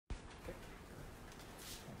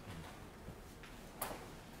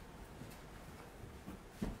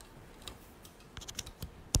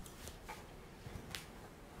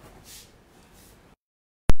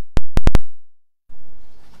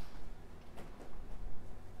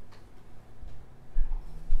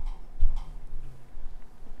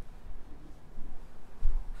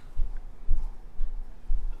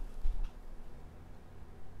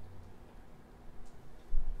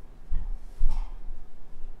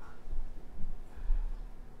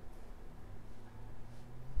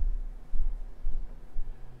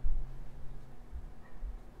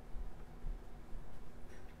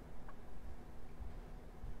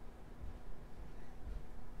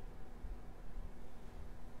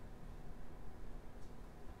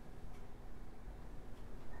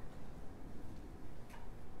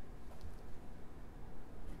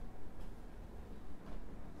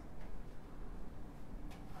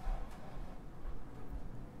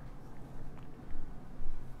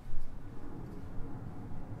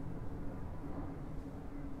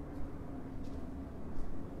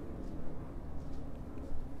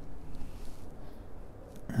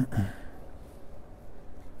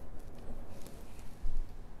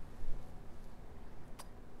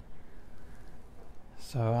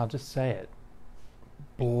So I'll just say it.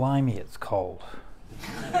 Blimey, it's cold.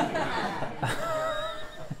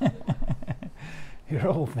 You're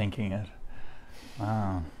all thinking it.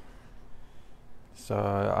 Wow. So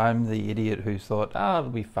I'm the idiot who thought, it'll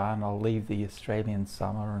be fun, I'll leave the Australian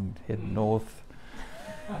summer and head north.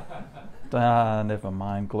 Never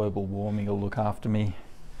mind, global warming will look after me.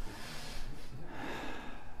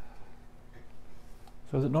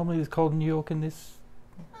 So is it normally this cold in New York in this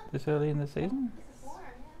early in the season? This is warm,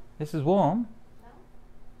 yeah. This is warm?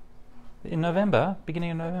 No? In November?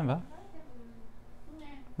 Beginning of November? Yeah.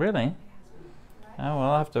 Really? Oh,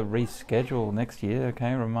 well, I'll have to reschedule next year,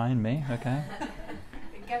 okay? Remind me, okay?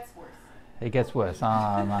 It gets worse. It gets worse.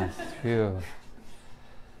 Ah, nice. Phew.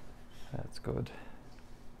 That's good.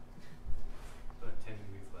 About 10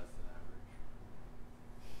 degrees less than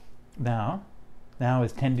average. Now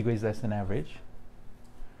is 10 degrees less than average.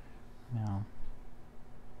 Now.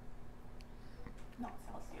 Not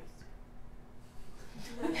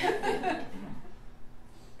Celsius.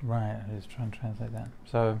 Right, I just try and translate that.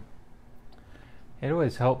 So it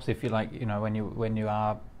always helps if you when you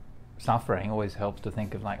are suffering, always helps to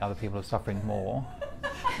think of other people are suffering more.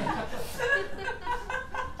 Yeah,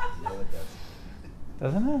 it does.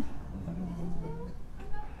 Doesn't it?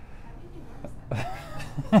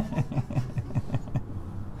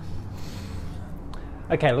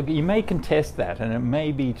 Okay, look, you may contest that, and it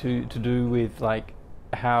may be to do with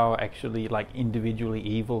how actually individually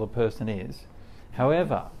evil a person is.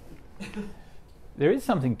 However, there is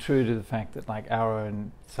something true to the fact that our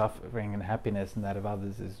own suffering and happiness and that of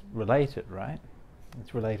others is related, right?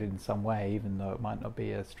 It's related in some way, even though it might not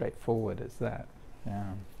be as straightforward as that.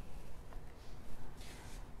 Yeah.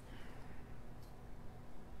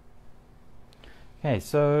 Okay,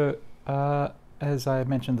 so as I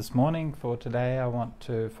mentioned this morning, for today I want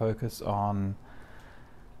to focus on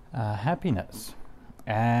happiness,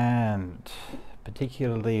 and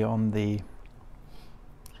particularly on the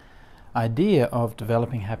idea of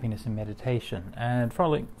developing happiness in meditation. And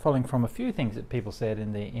following from a few things that people said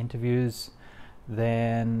in the interviews,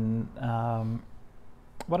 then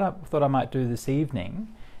what I thought I might do this evening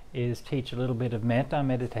is teach a little bit of Metta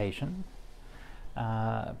meditation.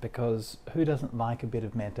 Because who doesn't like a bit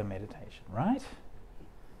of Metta meditation, right?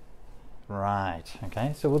 Right.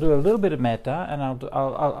 Okay. So we'll do a little bit of Metta, and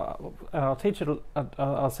I'll teach it.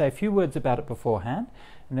 I'll say a few words about it beforehand,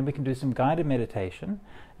 and then we can do some guided meditation,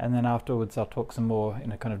 and then afterwards I'll talk some more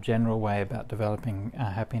in a kind of general way about developing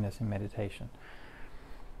happiness in meditation.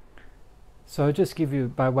 So just give you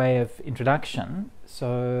by way of introduction.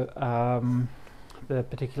 So the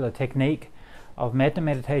particular technique of Metta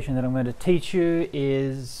meditation that I'm going to teach you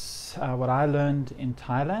is what I learned in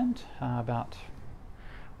Thailand about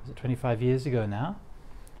 25 years ago now,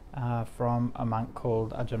 from a monk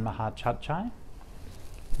called Ajahn Chachai,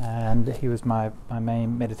 and he was my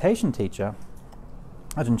main meditation teacher.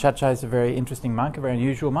 Ajahn Chachai is a very interesting monk, a very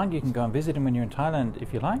unusual monk. You can go and visit him when you're in Thailand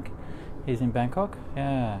if you like. He's in Bangkok,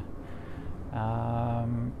 yeah.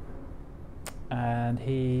 And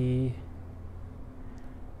he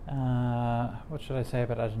what should I say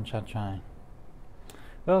about Ajahn Chachai?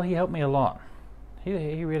 Well, he helped me a lot. He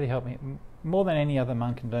really helped me, more than any other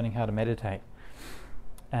monk, in learning how to meditate.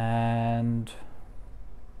 And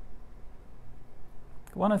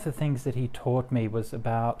one of the things that he taught me was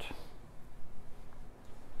about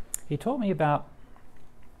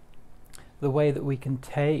the way that we can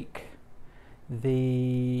take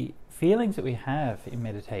the feelings that we have in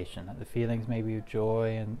meditation, the feelings maybe of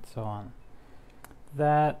joy and so on,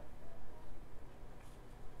 that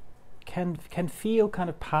can feel kind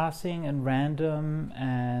of passing and random,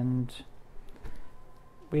 and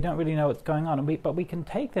we don't really know what's going on. But we can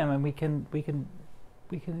take them, and we can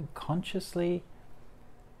consciously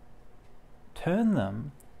turn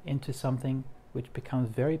them into something which becomes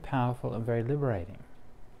very powerful and very liberating.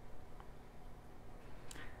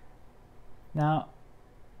 Now,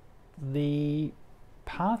 the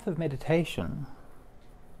path of meditation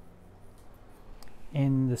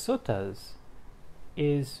in the suttas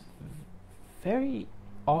is very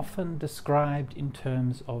often described in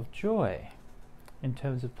terms of joy, in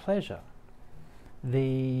terms of pleasure.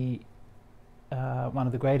 One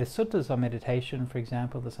of the greatest suttas on meditation, for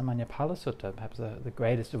example, the Samanyapala Sutta, perhaps the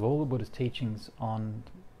greatest of all the Buddha's teachings on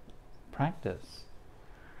practice,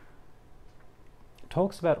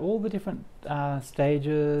 talks about all the different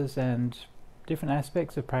stages and different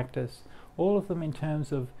aspects of practice, all of them in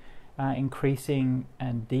terms of increasing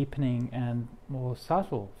and deepening and more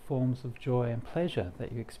subtle forms of joy and pleasure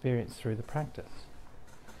that you experience through the practice.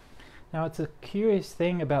 Now, it's a curious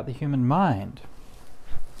thing about the human mind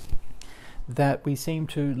that we seem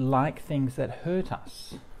to like things that hurt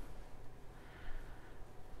us.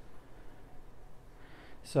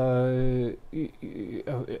 So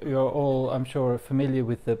you're all, I'm sure, familiar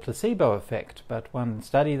with the placebo effect, but one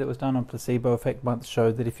study that was done on placebo effect once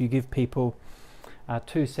showed that if you give people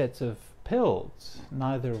 2 sets of pills,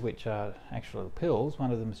 neither of which are actual pills, one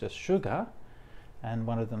of them is just sugar and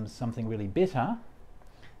one of them is something really bitter,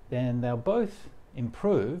 then they'll both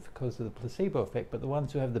improve because of the placebo effect, but the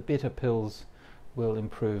ones who have the bitter pills will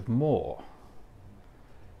improve more.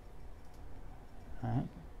 Right?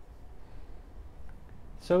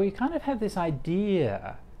 So we kind of have this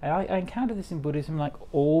idea, and I encounter this in Buddhism like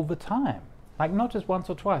all the time, like not just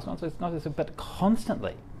once or twice, not just, but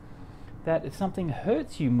constantly, that if something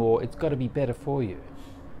hurts you more, it's got to be better for you.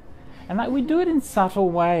 And like we do it in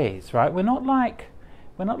subtle ways, right? We're not like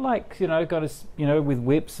got to, with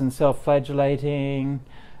whips and self-flagellating,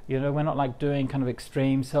 we're not like doing kind of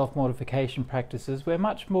extreme self-mortification practices. We're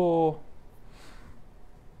much more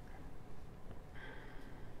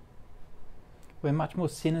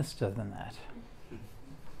sinister than that.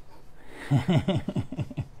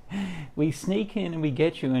 We sneak in and we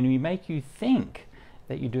get you and we make you think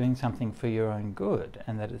that you're doing something for your own good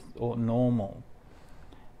and that it's all normal.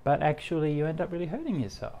 But actually you end up really hurting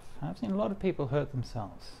yourself. I've seen a lot of people hurt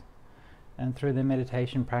themselves and through their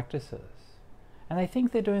meditation practices. And they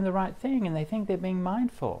think they're doing the right thing and they think they're being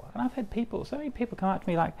mindful. And I've had so many people come up to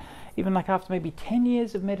me, even after maybe 10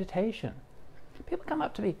 years of meditation, people come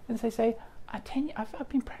up to me and they say, I've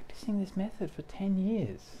been practicing this method for 10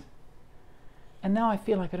 years and now I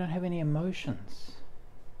feel like I don't have any emotions.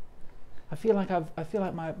 I feel like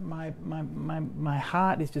my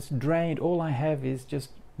heart is just drained. All I have is just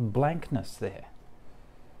blankness there.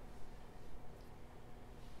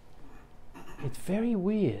 It's very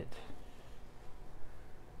weird.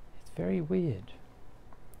 It's very weird.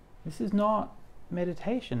 This is not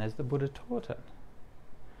meditation as the Buddha taught it.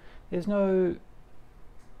 There's no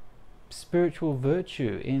spiritual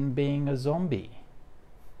virtue in being a zombie.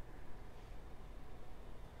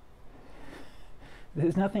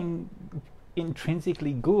 There's nothing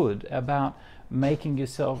intrinsically good about making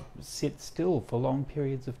yourself sit still for long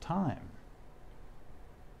periods of time.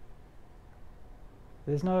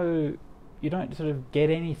 You don't sort of get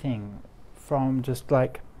anything from just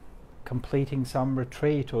like completing some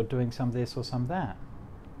retreat or doing some this or some that.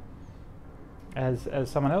 As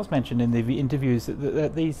someone else mentioned in the interviews,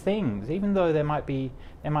 that these things, even though they might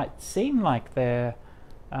seem like they're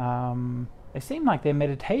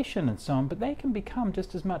meditation and so on, but they can become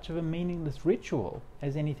just as much of a meaningless ritual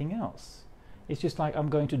as anything else. It's just like I'm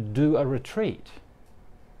going to do a retreat,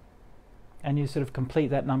 and you sort of complete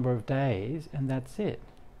that number of days, and that's it.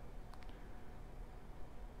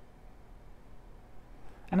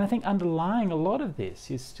 And I think underlying a lot of this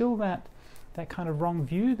is still that kind of wrong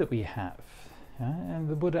view that we have. And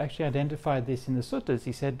the Buddha actually identified this in the suttas.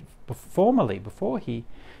 He said formally, before he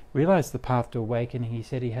realized the path to awakening, he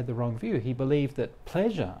said he had the wrong view. He believed that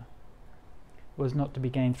pleasure was not to be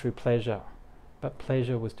gained through pleasure, but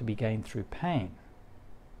pleasure was to be gained through pain.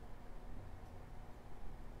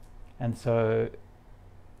 And so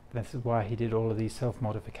this is why he did all of these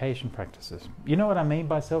self-mortification practices. You know what I mean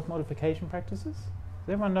by self-mortification practices?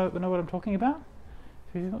 Does everyone know what I'm talking about?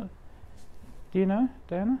 Do you know,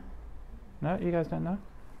 Diana? No, you guys don't know?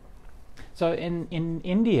 So in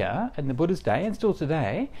India, in the Buddha's day, and still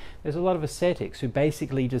today, there's a lot of ascetics who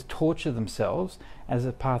basically just torture themselves as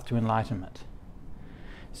a path to enlightenment.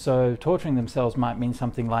 So torturing themselves might mean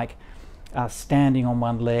something like standing on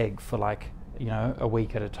one leg for a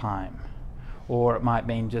week at a time. Or it might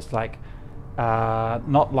mean just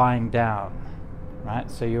not lying down, right?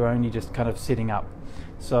 So you're only just kind of sitting up.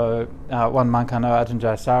 So one monk I know, Ajahn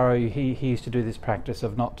Jayasaro, he used to do this practice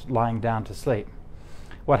of not lying down to sleep.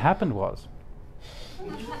 What happened was,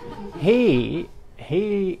 see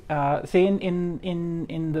in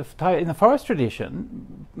the forest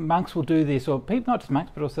tradition, monks will do this, or people, not just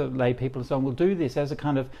monks but also lay people and so on, will do this as a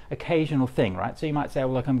kind of occasional thing, right? So you might say,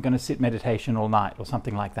 well, look, I'm going to sit meditation all night or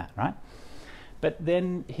something like that, right? But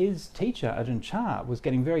then his teacher, Ajahn Chah, was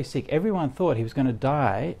getting very sick. Everyone thought he was going to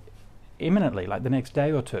die imminently, like the next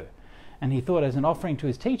day or two. And he thought, as an offering to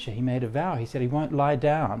his teacher, he made a vow. He said he won't lie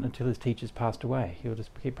down until his teacher's passed away. He'll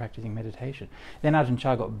just keep practicing meditation. Then Ajahn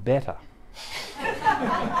Chah got better.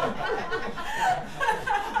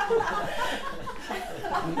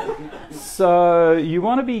 So you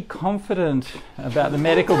want to be confident about the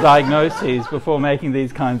medical diagnoses before making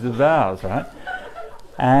these kinds of vows, right?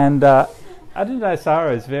 And Ajahn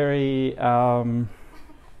Jayasaro is very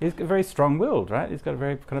he's very strong-willed, right? He's got a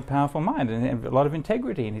very kind of powerful mind and a lot of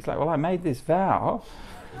integrity. And he's like, well, I made this vow.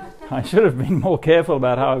 I should have been more careful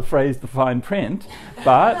about how I phrased the fine print,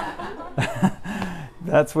 but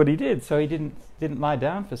that's what he did. So he didn't lie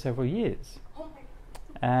down for several years.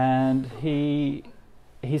 And he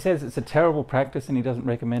says it's a terrible practice and he doesn't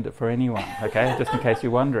recommend it for anyone, okay, just in case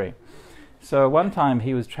you're wondering. So one time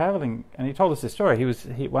he was traveling, and he told us this story,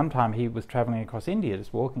 one time he was traveling across India,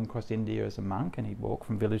 just walking across India as a monk, and he'd walk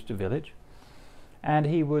from village to village. And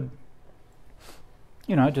he would,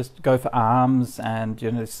 just go for alms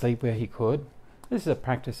and, sleep where he could. This is a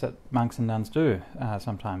practice that monks and nuns do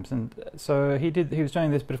sometimes. And so he was doing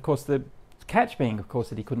this, but of course the catch being, of course,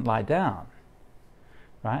 that he couldn't lie down,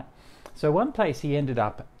 right? So one place he ended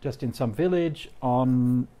up just in some village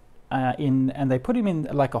and they put him in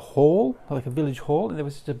like a hall, like a village hall, and there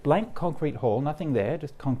was just a blank concrete hall, nothing there,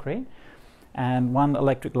 just concrete, and one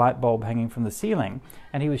electric light bulb hanging from the ceiling,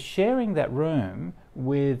 and he was sharing that room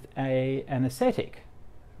with an ascetic,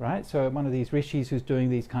 right? So one of these rishis who's doing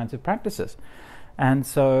these kinds of practices. And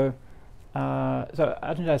so Ajahn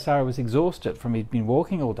Jayasara was exhausted from he'd been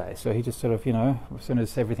walking all day, so he just sort of, as soon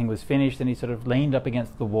as everything was finished, then he sort of leaned up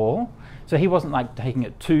against the wall. So he wasn't like taking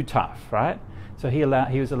it too tough, right? So he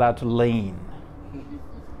was allowed to lean.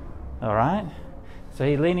 All right? So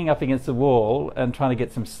he's leaning up against the wall and trying to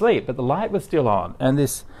get some sleep, but the light was still on, and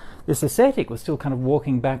this ascetic was still kind of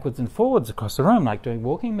walking backwards and forwards across the room, like doing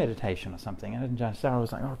walking meditation or something. And Ajahn Jayasara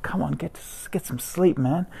was like, "Oh, come on, get some sleep,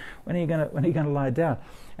 man. When are you gonna lie down?"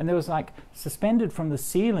 And there was like suspended from the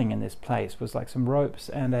ceiling in this place was like some ropes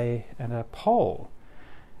and a pole,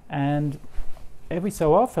 and every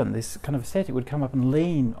so often this kind of ascetic would come up and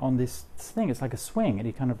lean on this thing. It's like a swing, and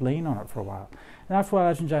he'd kind of lean on it for a while. And after a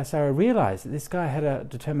while, Ajahn Jayasara realized that this guy had a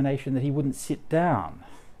determination that he wouldn't sit down.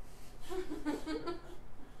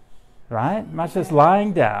 Right? Much as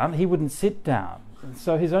lying down, he wouldn't sit down. And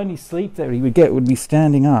so his only sleep that he would get would be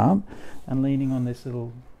standing up and leaning on this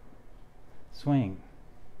little swing.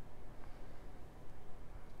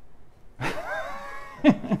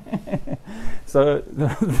 So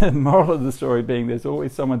the moral of the story being, there's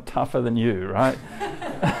always someone tougher than you, right?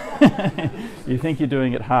 You think you're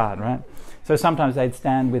doing it hard, right? So sometimes they'd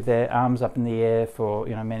stand with their arms up in the air for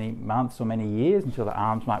many months or many years until the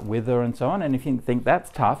arms might wither and so on. And if you think that's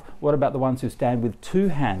tough, what about the ones who stand with two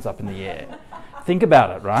hands up in the air? Think about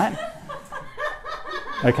it, right?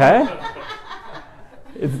 Okay?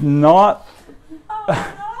 It's not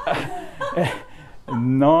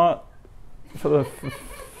not for the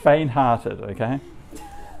faint-hearted, okay?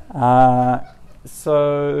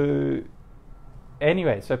 So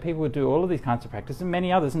people would do all of these kinds of practices and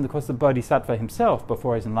many others, and of course the Bodhisattva himself,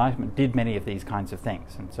 before his enlightenment, did many of these kinds of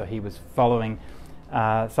things. And so he was following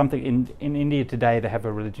something in India today. They have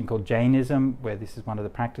a religion called Jainism, where this is one of the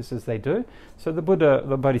practices they do. So the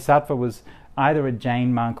Bodhisattva was either a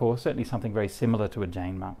Jain monk or certainly something very similar to a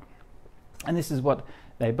Jain monk. And this is what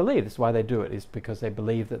they believe. This is why they do it, is because they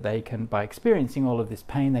believe that they can, by experiencing all of this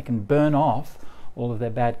pain, they can burn off all of their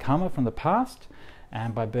bad karma from the past,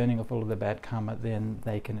 and by burning off all of their bad karma, then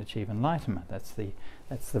they can achieve enlightenment. That's the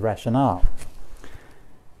rationale.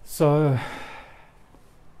 So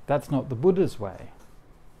that's not the Buddha's way.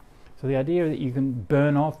 So the idea that you can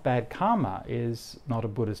burn off bad karma is not a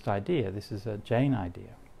Buddhist idea. This is a Jain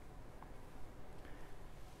idea.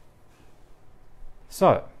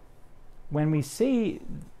 So when we see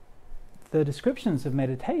the descriptions of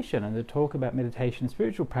meditation and the talk about meditation and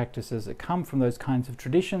spiritual practices that come from those kinds of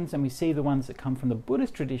traditions, and we see the ones that come from the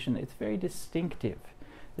Buddhist tradition, it's very distinctive.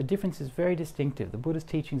 The difference is very distinctive. The Buddhist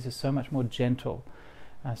teachings are so much more gentle,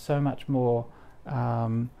 so much more, they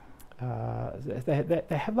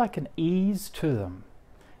have like an ease to them.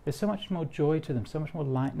 There's so much more joy to them, so much more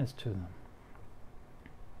lightness to them.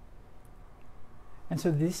 And so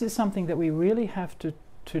this is something that we really have to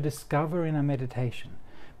discover in our meditation.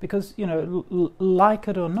 Because, like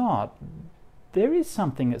it or not, there is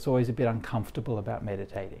something that's always a bit uncomfortable about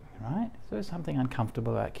meditating, right? So there's something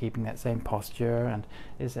uncomfortable about keeping that same posture, and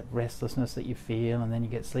there's that restlessness that you feel, and then you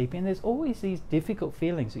get sleepy, and there's always these difficult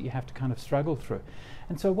feelings that you have to kind of struggle through.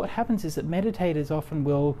 And so what happens is that meditators often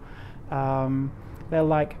will,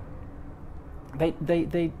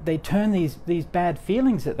 they turn these bad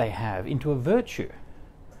feelings that they have into a virtue,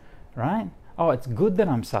 right? Oh, it's good that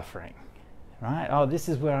I'm suffering. Right? Oh, this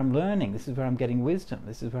is where I'm learning. This is where I'm getting wisdom.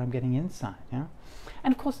 This is where I'm getting insight. Yeah?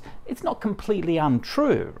 And of course, it's not completely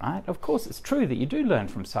untrue, right? Of course, it's true that you do learn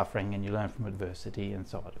from suffering and you learn from adversity and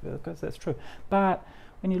so on. Of course, that's true. But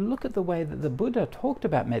when you look at the way that the Buddha talked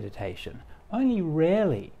about meditation, only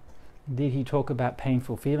rarely did he talk about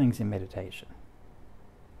painful feelings in meditation.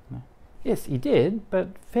 Yes, he did, but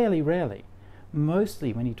fairly rarely.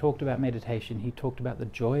 Mostly when he talked about meditation, he talked about the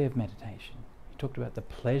joy of meditation. He talked about the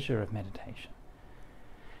pleasure of meditation.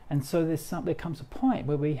 And so there comes a point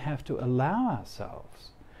where we have to allow ourselves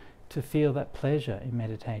to feel that pleasure in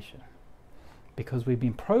meditation, because we've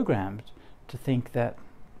been programmed to think that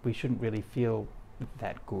we shouldn't really feel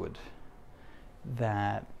that good,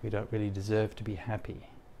 that we don't really deserve to be happy.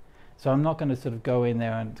 So I'm not going to sort of go in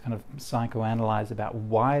there and kind of psychoanalyze about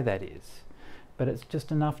why that is, but it's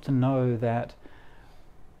just enough to know that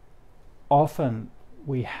often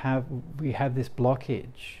we have this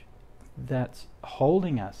blockage that's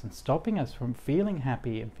holding us and stopping us from feeling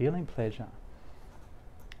happy and feeling pleasure.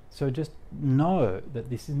 So just know that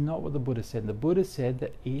this is not what the Buddha said. The Buddha said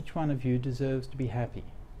that each one of you deserves to be happy.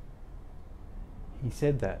 He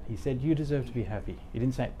said that. He said you deserve to be happy. He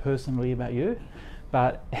didn't say it personally about you,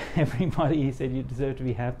 but everybody, he said, you deserve to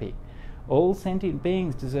be happy. All sentient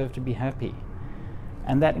beings deserve to be happy.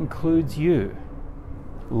 And that includes you,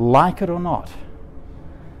 like it or not.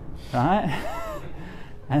 Right?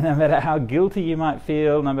 And no matter how guilty you might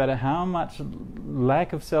feel, no matter how much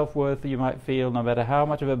lack of self-worth you might feel, no matter how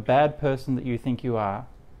much of a bad person that you think you are,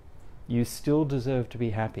 you still deserve to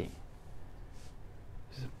be happy.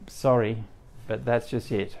 Sorry, but that's just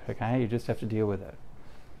it, okay? You just have to deal with it.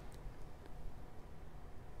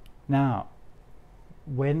 Now,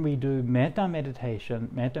 when we do metta meditation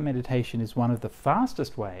is one of the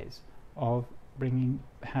fastest ways of bringing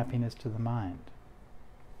happiness to the mind.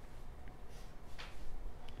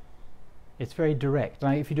 It's very direct.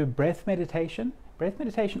 Like if you do breath meditation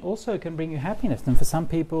also can bring you happiness, and for some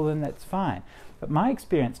people then that's fine. But my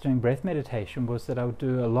experience doing breath meditation was that I would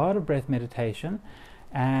do a lot of breath meditation,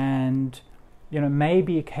 and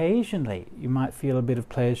maybe occasionally you might feel a bit of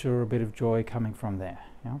pleasure or a bit of joy coming from there.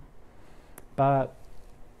 But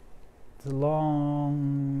it's a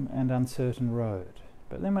long and uncertain road.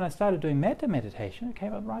 But then when I started doing metta meditation, it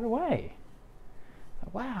came up right away.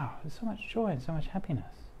 Wow, there's so much joy and so much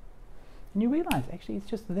happiness. And you realize actually it's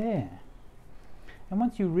just there. And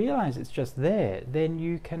once you realize it's just there, then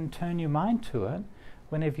you can turn your mind to it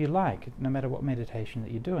whenever you like, no matter what meditation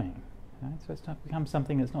that you're doing. Right? So it's becomes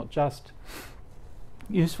something that's not just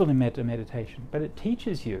useful in metta meditation, but it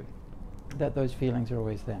teaches you that those feelings are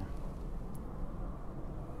always there.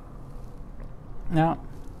 Now,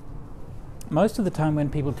 most of the time when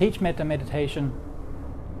people teach metta meditation,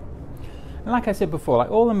 and like I said before,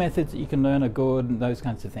 like all the methods that you can learn are good and those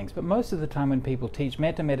kinds of things, but most of the time when people teach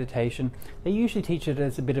metta meditation, they usually teach it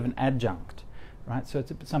as a bit of an adjunct, right? So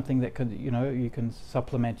it's something that could, you can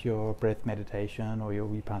supplement your breath meditation or your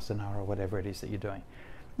vipassana or whatever it is that you're doing.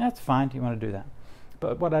 That's fine, you want to do that.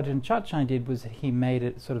 But what Ajahn Chachai did was he made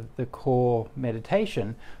it sort of the core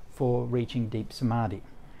meditation for reaching deep samadhi.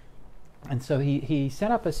 And so he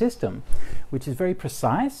set up a system which is very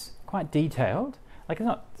precise, quite detailed. Like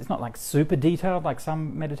it's not like super detailed like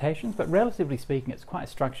some meditations, but relatively speaking it's quite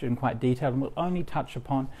structured and quite detailed, and we'll only touch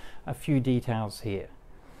upon a few details here.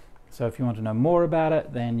 So if you want to know more about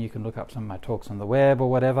it, then you can look up some of my talks on the web or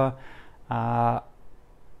whatever. But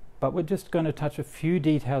we're just going to touch a few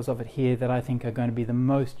details of it here that I think are going to be the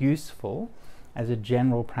most useful as a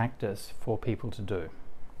general practice for people to do.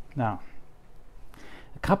 Now,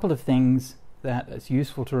 a couple of things that is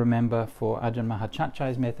useful to remember for Ajahn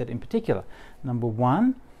Mahachachai's method in particular. Number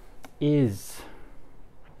one is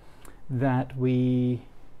that we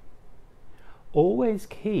always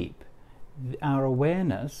keep our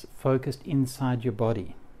awareness focused inside your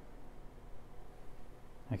body.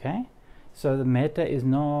 Okay? So the metta is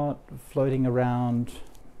not floating around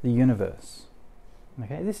the universe.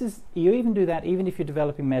 Okay? You even do that even if you're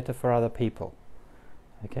developing metta for other people.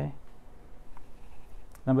 Okay?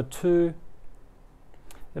 Number two,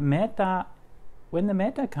 when the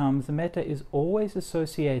metta comes, the metta is always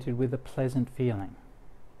associated with a pleasant feeling.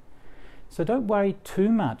 So don't worry too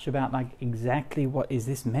much about like exactly what is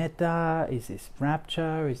this metta, is this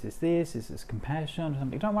rapture, is this compassion or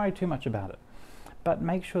something. Don't worry too much about it. But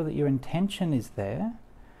make sure that your intention is there,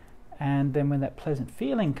 and then when that pleasant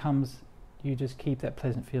feeling comes, you just keep that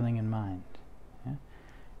pleasant feeling in mind. Yeah?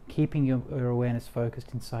 Keeping your awareness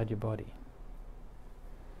focused inside your body.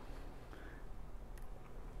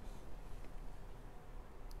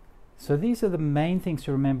 So these are the main things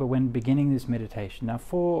to remember when beginning this meditation. Now,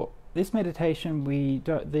 for this meditation, the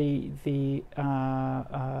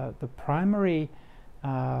primary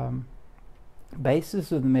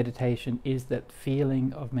basis of the meditation is that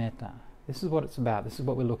feeling of metta. This is what it's about. This is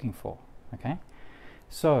what we're looking for. Okay,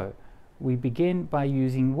 so we begin by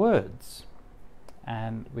using words,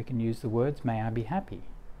 and we can use the words "May I be happy,"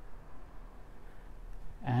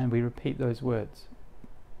 and we repeat those words.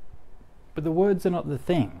 But the words are not the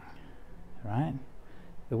thing, right?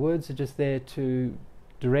 The words are just there to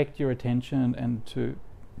direct your attention and to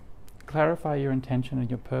clarify your intention and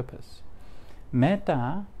your purpose.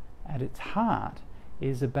 Metta, at its heart,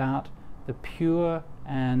 is about the pure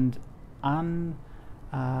and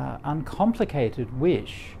uncomplicated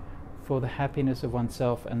wish for the happiness of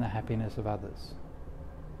oneself and the happiness of others.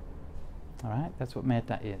 All right, that's what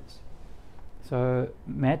metta is. So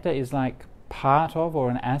metta is like part of or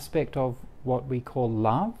an aspect of what we call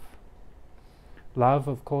love. Love,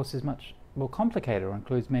 of course, is much more complicated or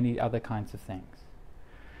includes many other kinds of things.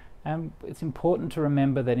 And it's important to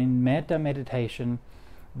remember that in metta meditation,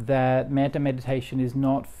 is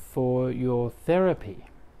not for your therapy.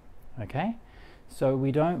 Okay? So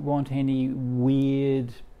we don't want any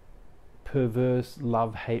weird, perverse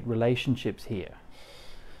love-hate relationships here.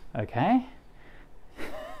 Okay?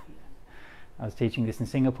 I was teaching this in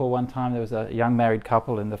Singapore one time. There was a young married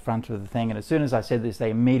couple in the front of the thing, and as soon as I said this,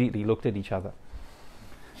 they immediately looked at each other.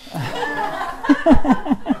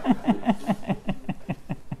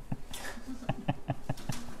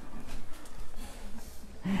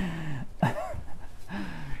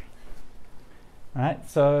 Right,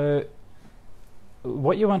 so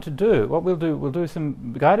what you want to do, we'll do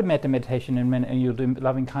some guided metta meditation, and you'll do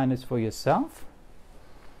loving kindness for yourself,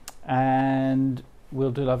 and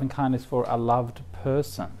we'll do loving kindness for a loved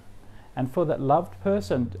person. And for that loved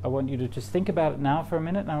person, I want you to just think about it now for a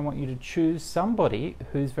minute, and I want you to choose somebody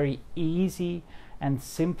who's very easy and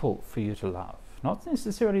simple for you to love. Not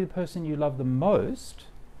necessarily the person you love the most,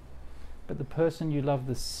 but the person you love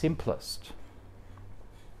the simplest.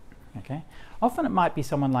 Okay? Often it might be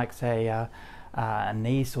someone like, say, a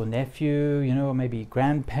niece or nephew, you know, or maybe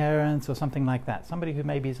grandparents or something like that. Somebody who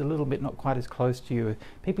maybe is a little bit not quite as close to you.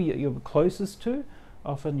 People you're closest to,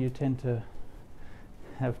 often you tend to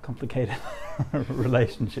have complicated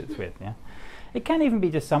relationships with. Yeah, it can even be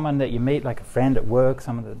just someone that you meet, like a friend at work,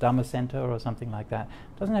 someone at the Dhamma center or something like that.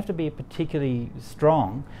 It doesn't have to be particularly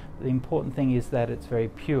strong. The important thing is that it's very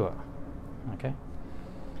pure. Okay.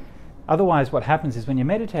 Otherwise, what happens is when you're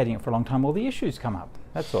meditating for a long time, all the issues come up.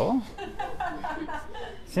 That's all.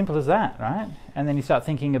 Simple as that, right? And then you start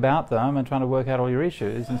thinking about them and trying to work out all your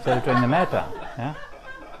issues instead of doing the metta. Yeah.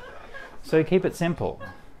 So keep it simple.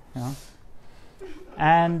 You know?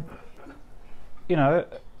 And, you know,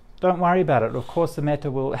 don't worry about it. Of course, the metta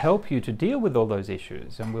will help you to deal with all those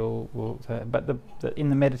issues, and but in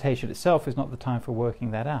the meditation itself is not the time for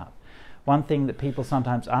working that out. One thing that people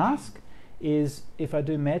sometimes ask is, if I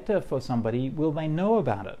do metta for somebody, will they know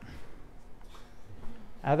about it?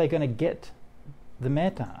 Are they going to get the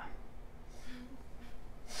metta?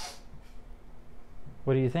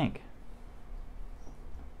 What do you think?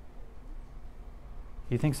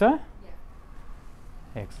 You think so?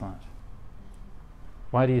 Yeah. Excellent.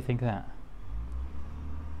 Why do you think that?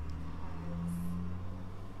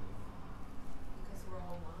 Because we're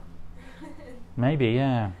all one. Maybe,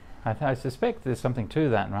 yeah. I suspect there's something to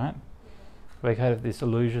that, right? We kind of this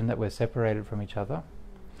illusion that we're separated from each other.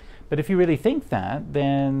 But if you really think that,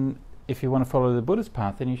 then if you want to follow the Buddhist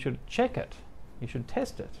path, then you should check it. You should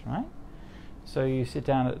test it, right? So you sit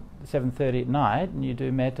down at 7:30 at night and you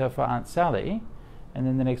do metta for Aunt Sally, and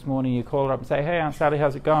then the next morning you call her up and say, "Hey, Aunt Sally,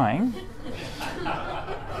 how's it going?"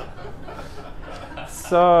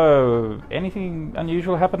 So, anything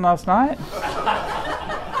unusual happened last night?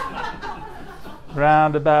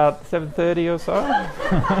 Round about 7:30 or so?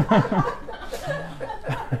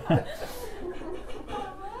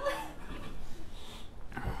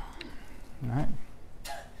 Right.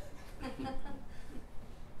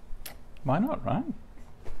 Why not, right?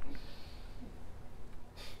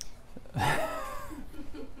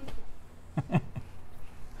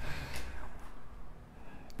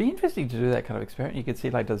 Be interesting to do that kind of experiment. You could see,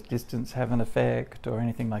 like, does distance have an effect or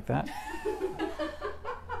anything like that?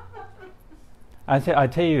 I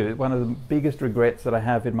tell you, one of the biggest regrets that I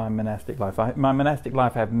have in my monastic life. I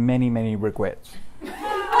have many, many regrets.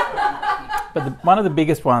 But one of the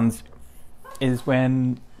biggest ones is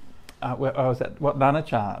when I was at Wat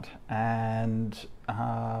Nanachart and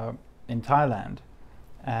in Thailand,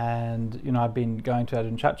 and you know, I've been going to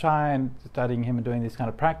Ajahn Chachai and studying him and doing this kind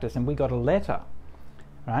of practice, and we got a letter,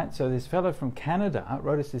 right? So this fellow from Canada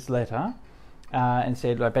wrote us this letter and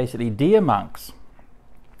said, like, basically, "Dear monks,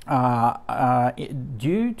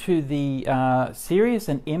 due to the serious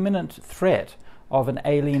and imminent threat of an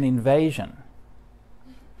alien invasion,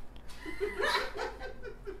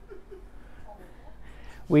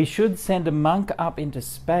 we should send a monk up into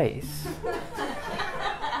space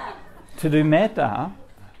to do metta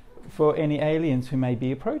for any aliens who may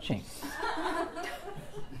be approaching."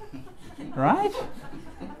 Right?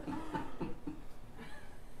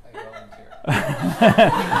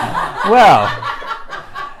 Well,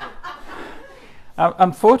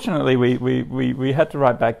 unfortunately, we had to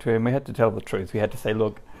write back to him. We had to tell the truth. We had to say,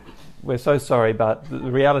 look, we're so sorry, but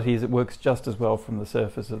the reality is it works just as well from the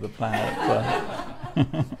surface of the planet.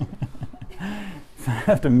 So I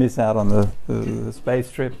have to miss out on the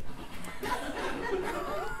space trip,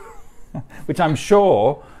 which I'm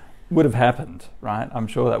sure would have happened, right? I'm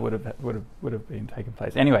sure that would have been taken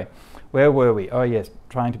place. Anyway, where were we? Oh yes,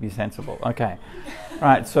 trying to be sensible. Okay,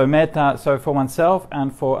 right. So metta, so for oneself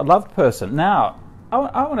and for a loved person. Now,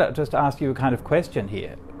 I want to just ask you a kind of question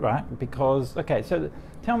here, right? Because so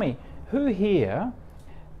tell me, who here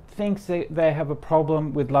thinks they have a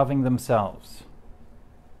problem with loving themselves?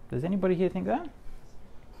 Does anybody here think that?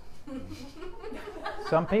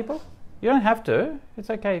 Some people? You don't have to. It's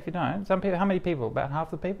okay if you don't. Some people. How many people? About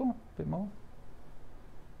half the people? A bit more?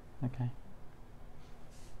 Okay.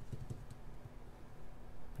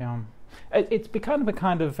 Yeah. It's become a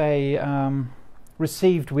kind of a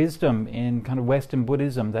received wisdom in kind of Western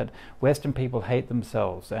Buddhism that Western people hate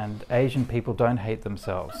themselves and Asian people don't hate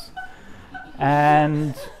themselves.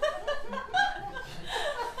 And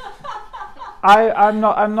I'm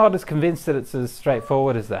not as convinced that it's as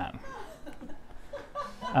straightforward as that.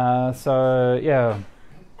 So yeah,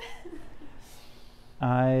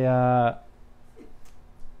 I'm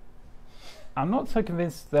not so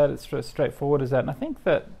convinced that it's as straightforward as that, and I think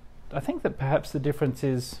that perhaps the difference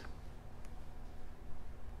is.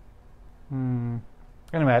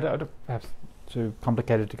 Anyway, I don't, perhaps too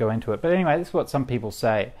complicated to go into it, but anyway, this is what some people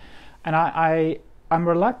say, and I'm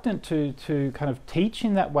reluctant to kind of teach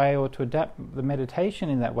in that way or to adapt the meditation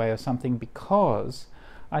in that way or something, because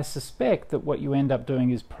I suspect that what you end up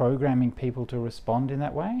doing is programming people to respond in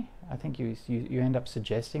that way. I think you end up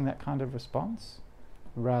suggesting that kind of response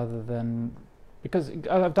rather than, because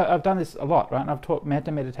I've done this a lot, right? And I've taught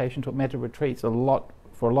metta meditation, taught metta retreats a lot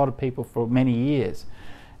for a lot of people for many years,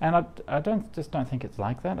 and I don't think it's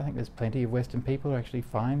like that. I think there's plenty of Western people who are actually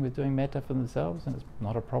fine with doing metta for themselves, and it's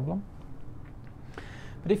not a problem.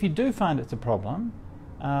 But if you do find it's a problem,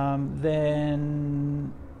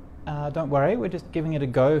 then don't worry, we're just giving it a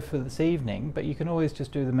go for this evening, but you can always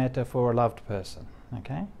just do the metta for a loved person,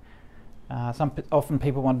 okay? Often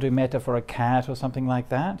people want to do metta for a cat or something like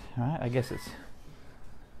that, right? I guess it's...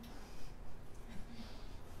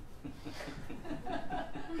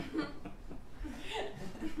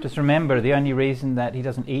 Just remember, the only reason that he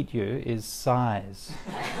doesn't eat you is size.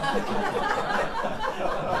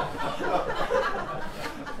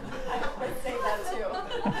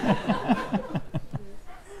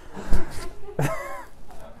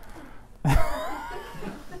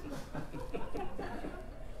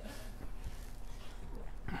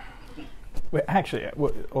 Well, actually,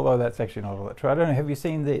 although that's actually not all that true. I don't know, have you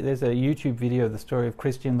seen there's a YouTube video of the story of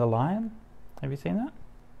Christian the lion? Have you seen that?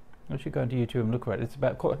 You should go into YouTube and look for it. It's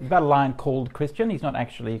about a lion called Christian. He's not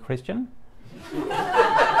actually Christian.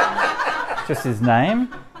 It's just his name,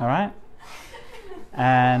 all right?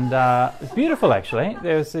 And it's beautiful, actually.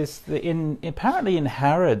 There's this, apparently in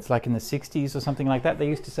Harrods, like in the 60s or something like that, they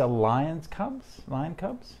used to sell lion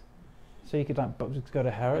cubs. So you could just go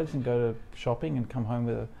to Harrods and go to shopping and come home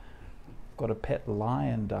with got a pet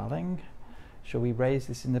lion, darling. Shall we raise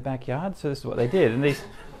this in the backyard? So this is what they did.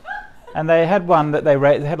 And they had one that they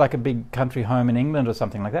had like a big country home in England or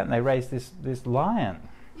something like that, and they raised this lion.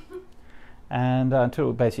 And until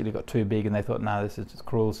it basically got too big and they thought, no, this is just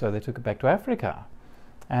cruel, so they took it back to Africa.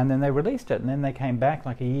 And then they released it, and then they came back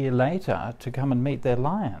like a year later to come and meet their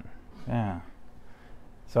lion. Yeah.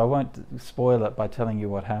 So I won't spoil it by telling you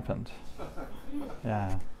what happened.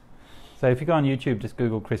 Yeah. So if you go on YouTube, just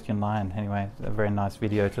Google Christian lion. Anyway, it's a very nice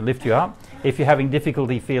video to lift you up if you're having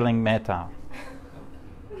difficulty feeling metta.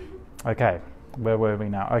 Okay, where were we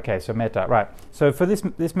now? Okay, so metta, right. So for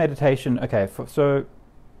this meditation, okay, so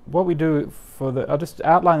what we do I'll just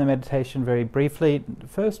outline the meditation very briefly. The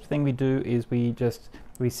first thing we do is we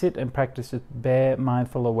sit and practice with bare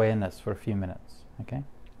mindful awareness for a few minutes, okay?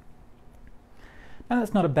 Now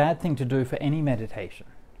that's not a bad thing to do for any meditation,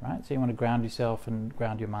 right? So you want to ground yourself and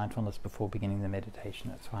ground your mindfulness before beginning the meditation,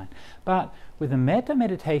 that's fine. But with a metta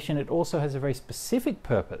meditation, it also has a very specific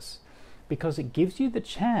purpose, because it gives you the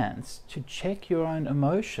chance to check your own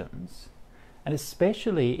emotions, and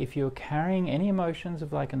especially if you're carrying any emotions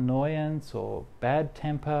of like annoyance or bad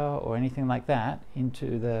temper or anything like that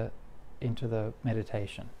into the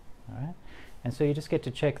meditation, all right? And so you just get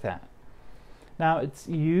to check that. Now, it's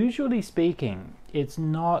usually speaking, it's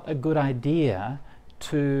not a good idea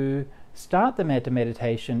to start the metta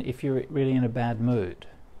meditation if you're really in a bad mood,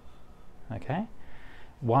 okay?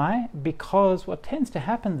 Why? Because what tends to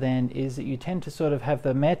happen then is that you tend to sort of have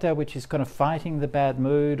the metta, which is kind of fighting the bad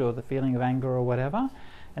mood or the feeling of anger or whatever,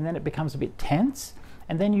 and then it becomes a bit tense,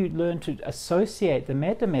 and then you learn to associate the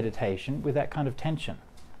metta meditation with that kind of tension,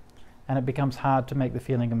 and it becomes hard to make the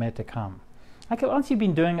feeling of metta come. Like once you've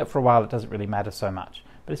been doing it for a while, it doesn't really matter so much,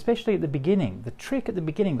 but especially at the beginning, the trick at the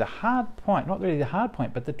beginning, the hard point, not really the hard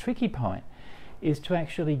point, but the tricky point, is to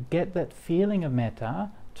actually get that feeling of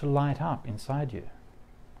metta to light up inside you.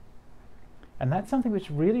 And that's something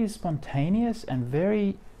which really is spontaneous and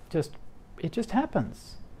very it just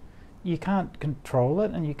happens. You can't control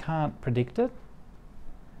it and you can't predict it.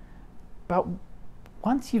 But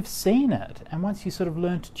once you've seen it and once you sort of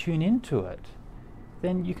learn to tune into it,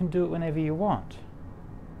 then you can do it whenever you want.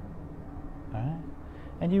 Right?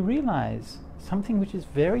 And you realize something which is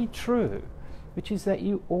very true, which is that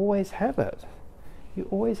you always have it. You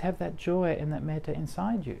always have that joy and that metta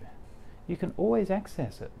inside you. You can always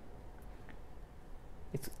access it.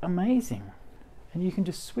 It's amazing, and you can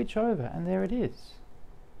just switch over and there it is.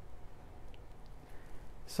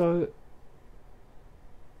 So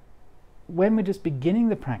when we're just beginning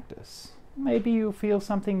the practice, maybe you'll feel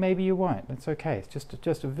something, maybe you won't. That's okay. It's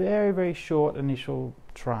just a very, very short initial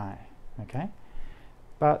try. Okay,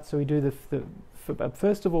 but so we do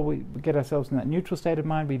first of all we get ourselves in that neutral state of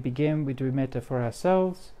mind. We begin, we do metta for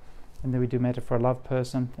ourselves, and then we do metta for a loved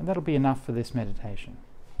person, and that'll be enough for this meditation.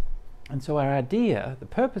 And so our idea, the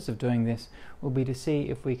purpose of doing this, will be to see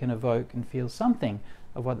if we can evoke and feel something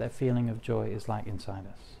of what that feeling of joy is like inside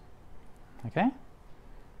us. Okay?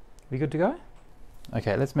 We good to go?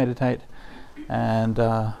 Okay, let's meditate, and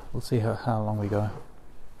we'll see how long we go.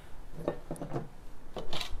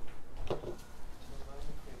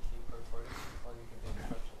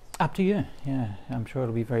 Up to you. Yeah, I'm sure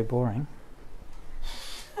it'll be very boring.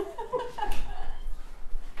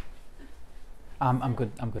 I'm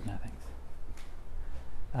good now, thanks.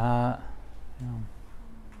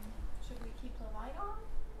 Should we keep the light on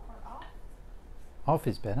or off? Off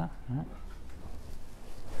is better, right?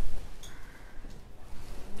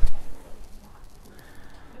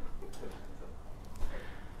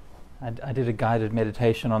 I did a guided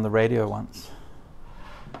meditation on the radio once.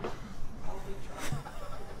 It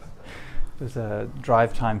was a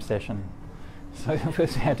drive time session. So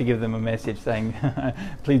first we had to give them a message saying,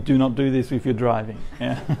 please do not do this if you're driving.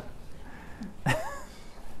 Yeah.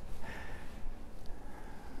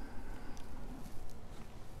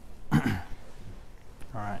 All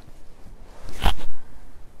right.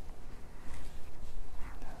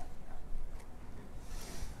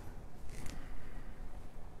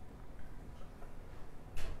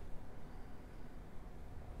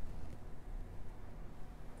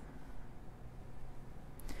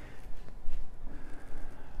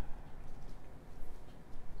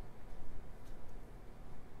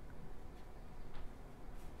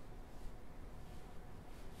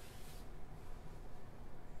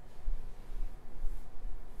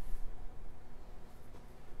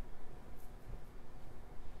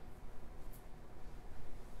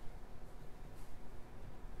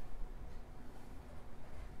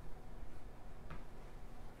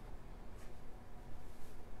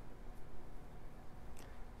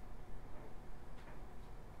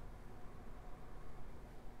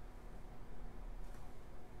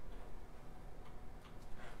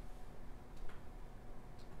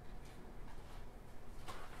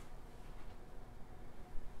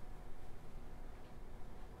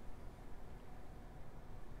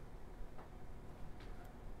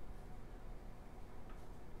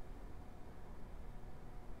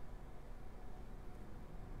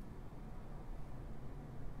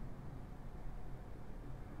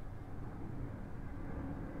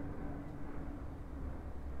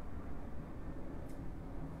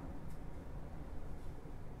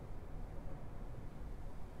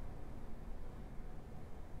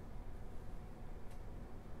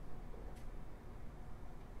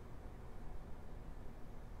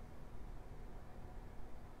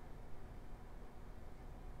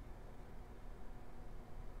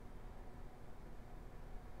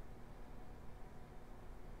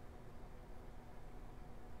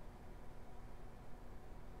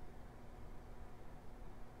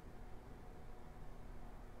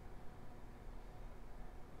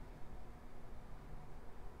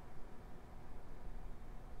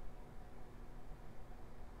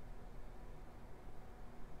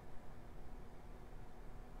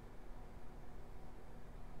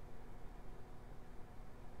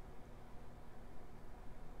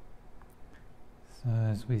 So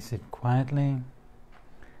as we sit quietly,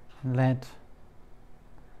 let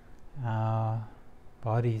our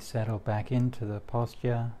body settle back into the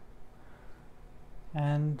posture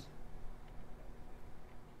and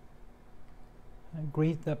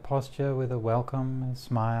greet that posture with a welcome, a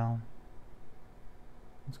smile.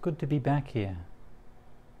 It's good to be back here.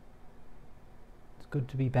 It's good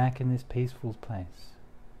to be back in this peaceful place.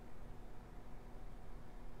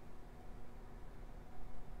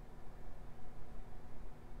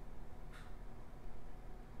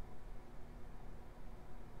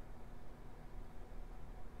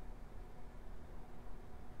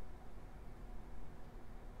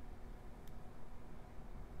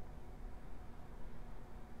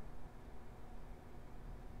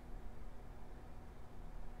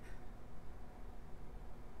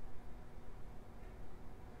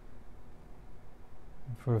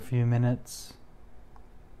 For a few minutes,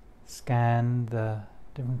 scan the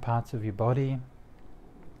different parts of your body,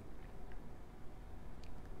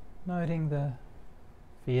 noting the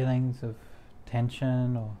feelings of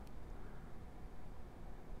tension or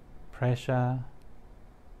pressure,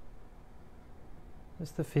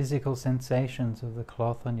 just the physical sensations of the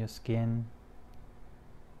cloth on your skin.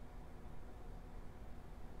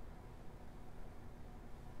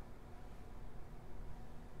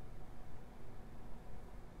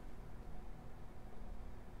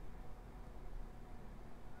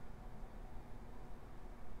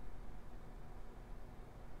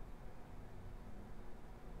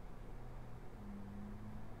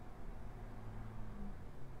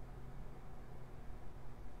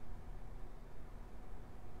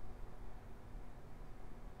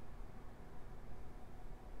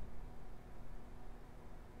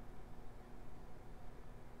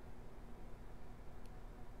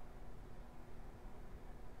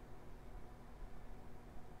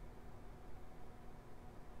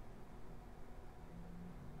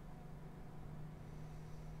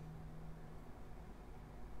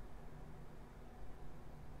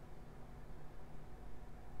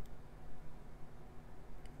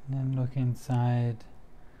 And then look inside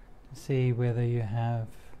to see whether you have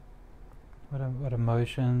what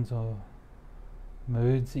emotions or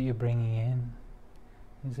moods that you're bringing in.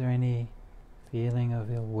 Is there any feeling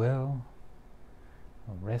of ill will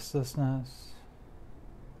or restlessness,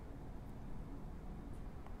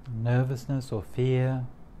 nervousness or fear,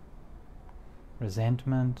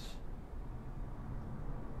 resentment,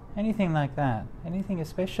 anything like that? Anything,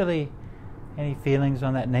 especially any feelings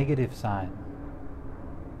on that negative side?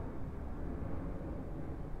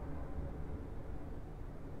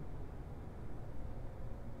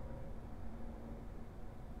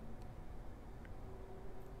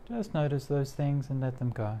 Just notice those things and let them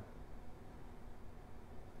go.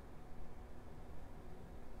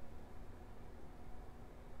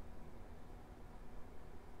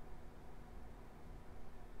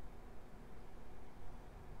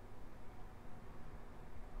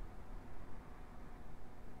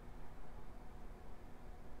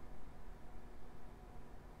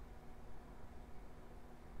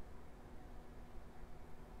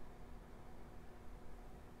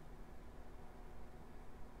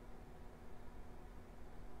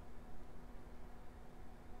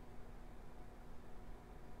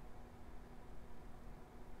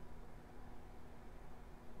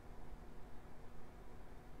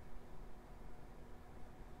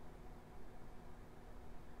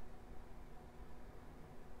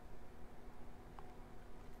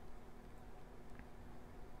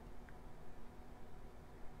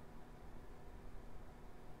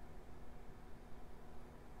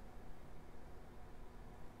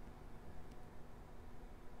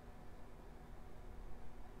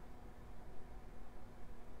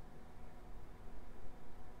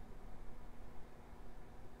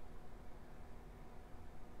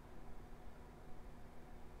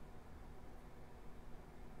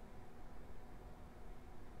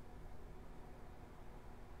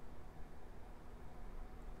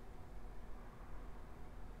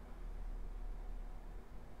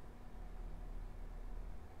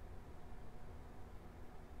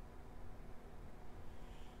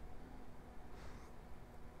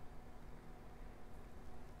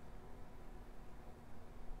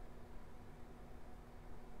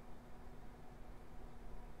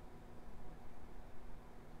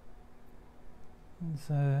 And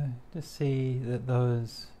so just see that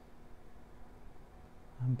those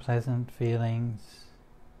unpleasant feelings,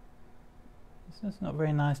 it's just not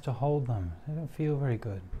very nice to hold them. They don't feel very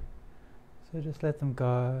good. So just let them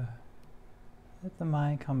go. Let the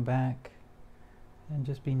mind come back and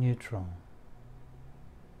just be neutral.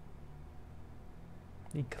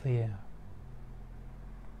 Be clear.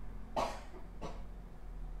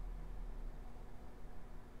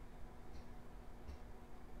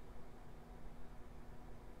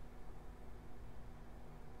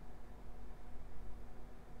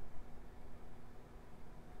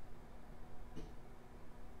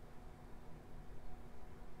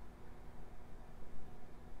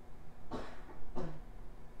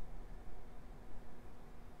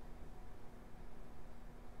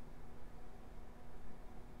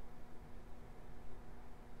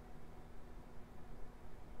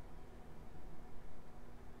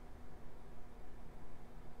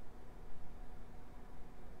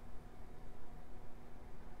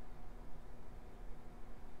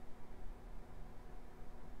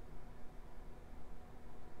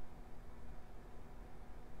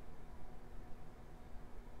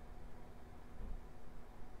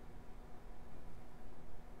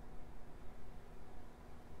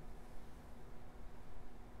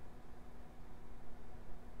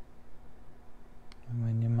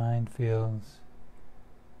 feels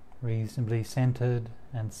reasonably centered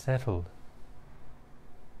and settled.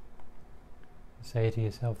 Say to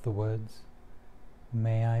yourself the words,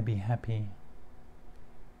 "May I be happy,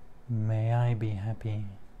 may I be happy,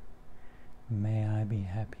 may I be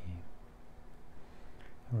happy."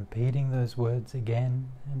 Repeating those words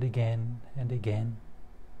again and again and again,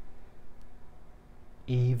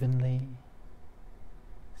 evenly,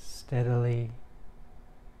 steadily,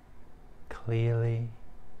 clearly,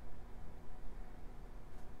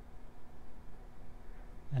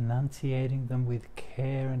 enunciating them with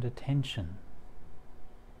care and attention,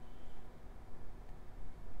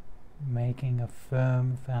 making a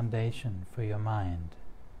firm foundation for your mind.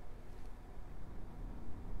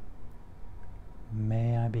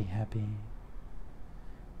 May I be happy,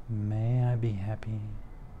 may I be happy,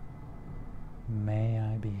 may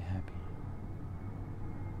I be happy.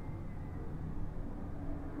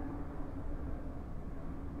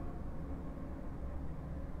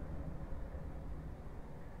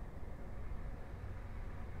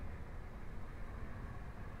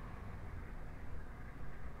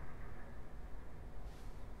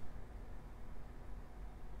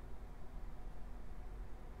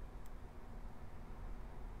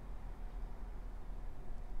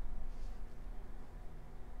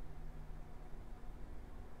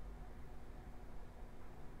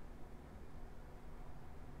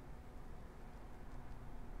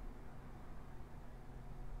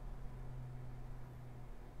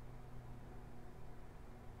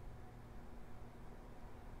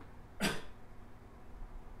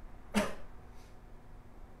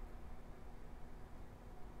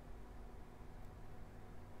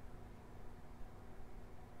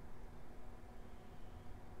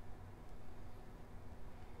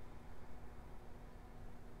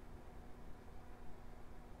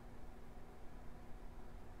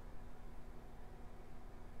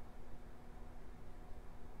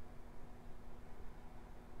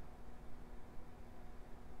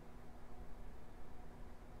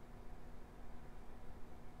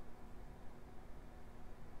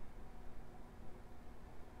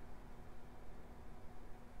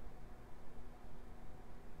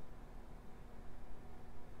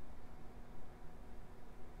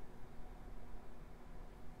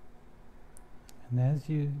 And as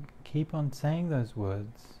you keep on saying those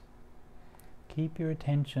words, keep your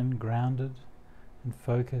attention grounded and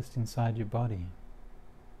focused inside your body.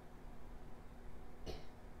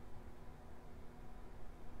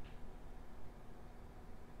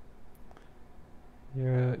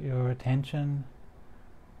 Your attention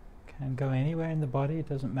can go anywhere in the body, it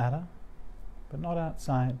doesn't matter, but not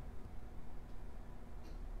outside.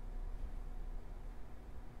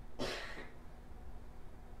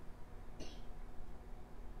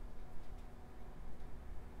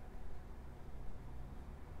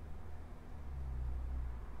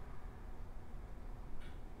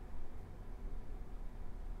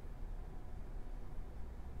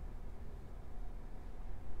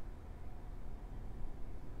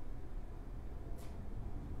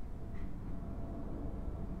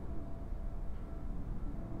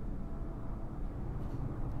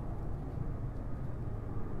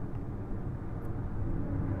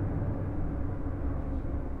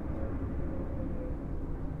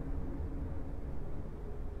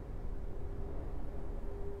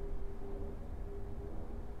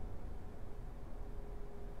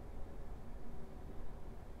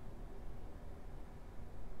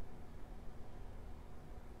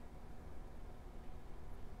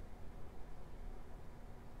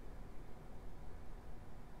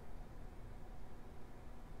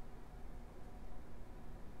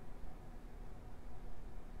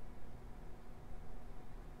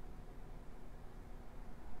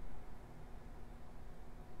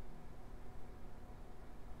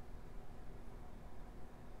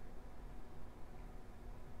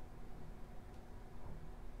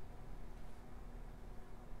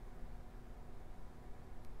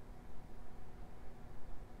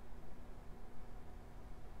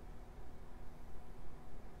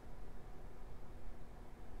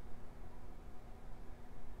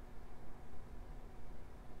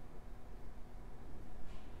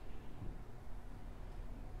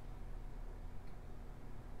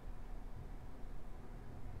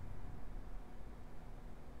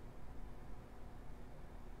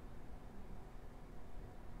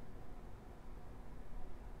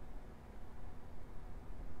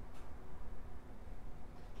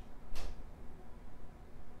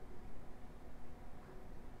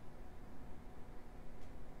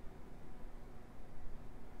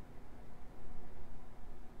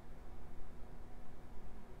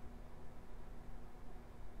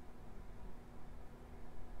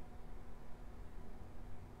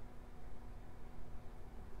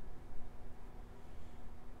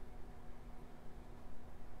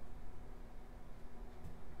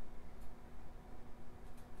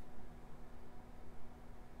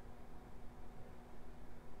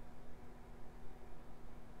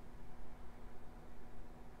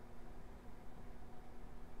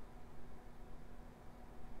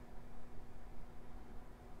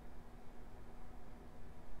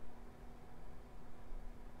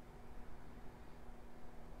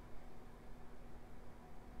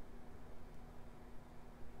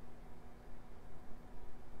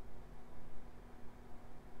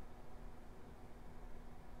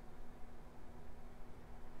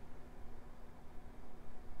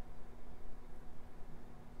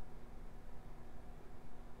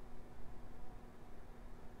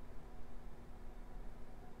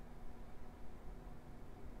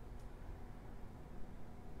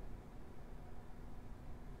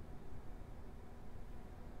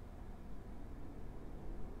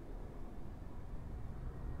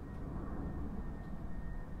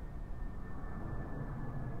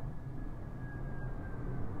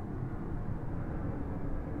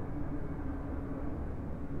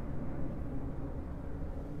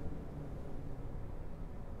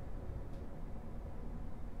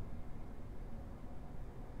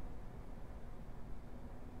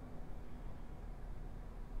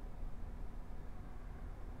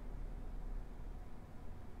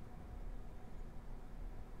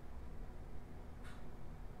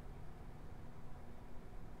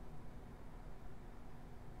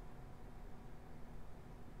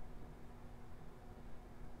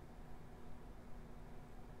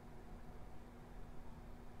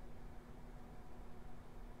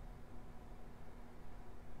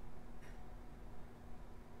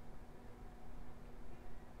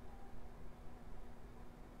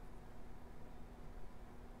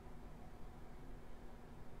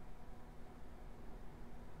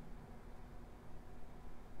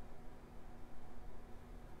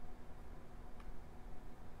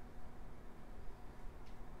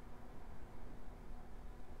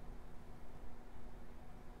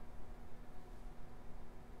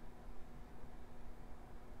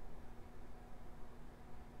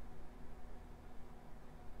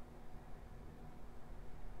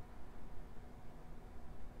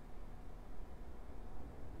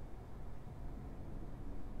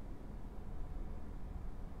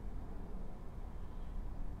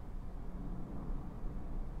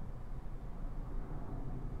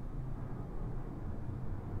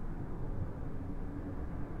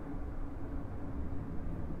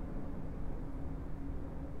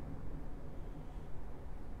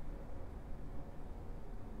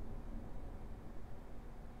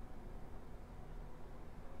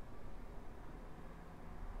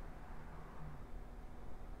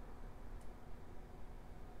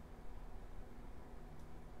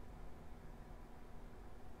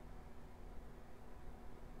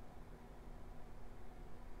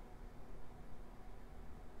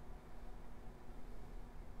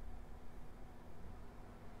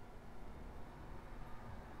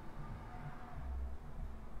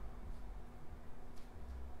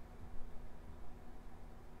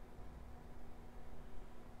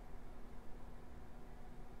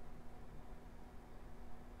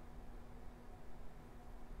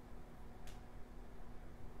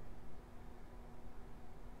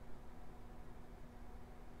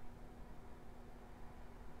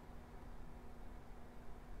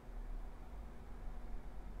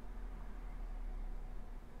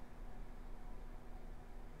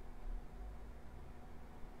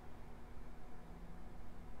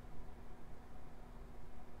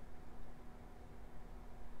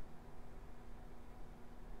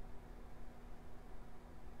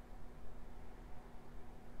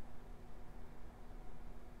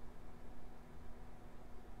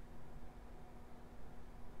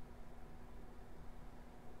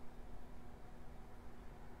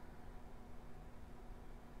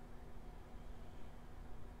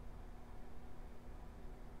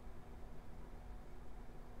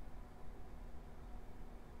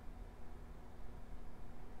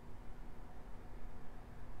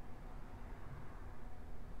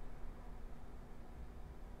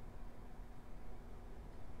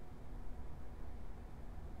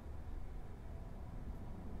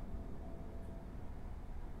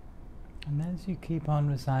 And as you keep on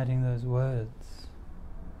reciting those words,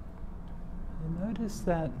 you notice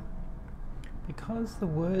that because the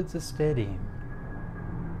words are steady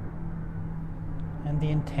and the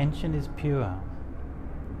intention is pure,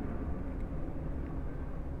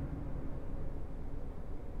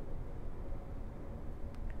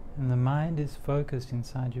 and the mind is focused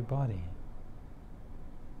inside your body,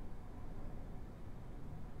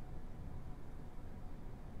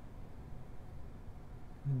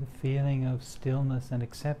 with the feeling of stillness and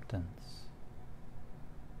acceptance,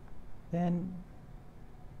 then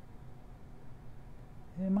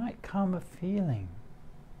there might come a feeling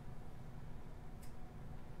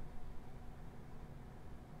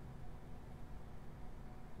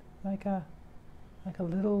like a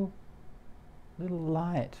little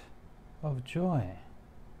light of joy.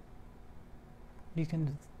 You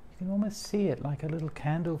can almost see it like a little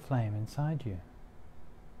candle flame inside you,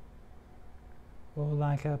 or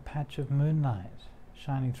like a patch of moonlight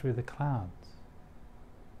shining through the clouds.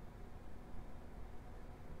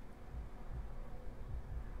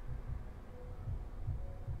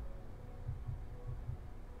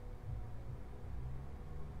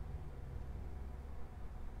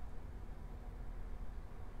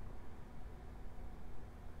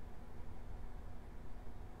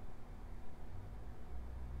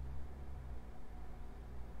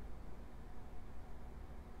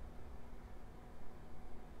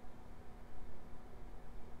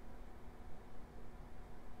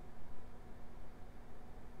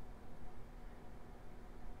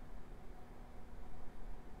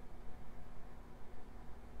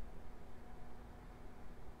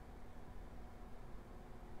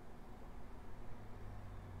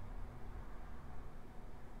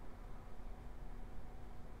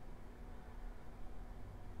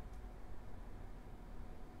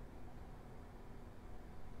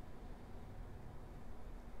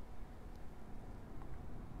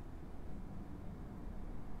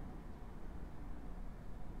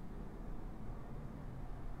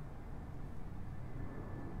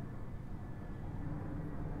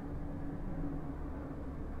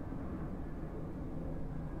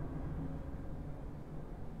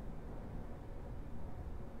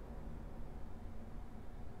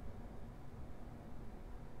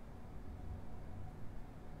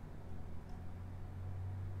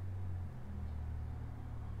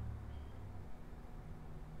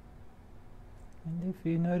 And if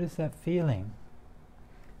you notice that feeling,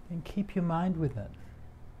 then keep your mind with it.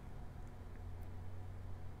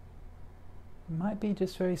 It might be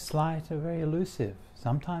just very slight or very elusive.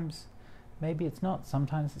 Sometimes maybe it's not.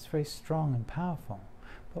 Sometimes it's very strong and powerful.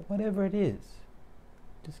 But whatever it is,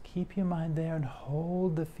 just keep your mind there and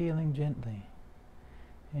hold the feeling gently.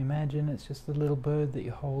 Imagine it's just a little bird that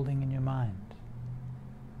you're holding in your mind.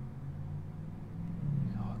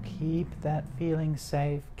 Keep that feeling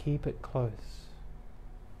safe, keep it close.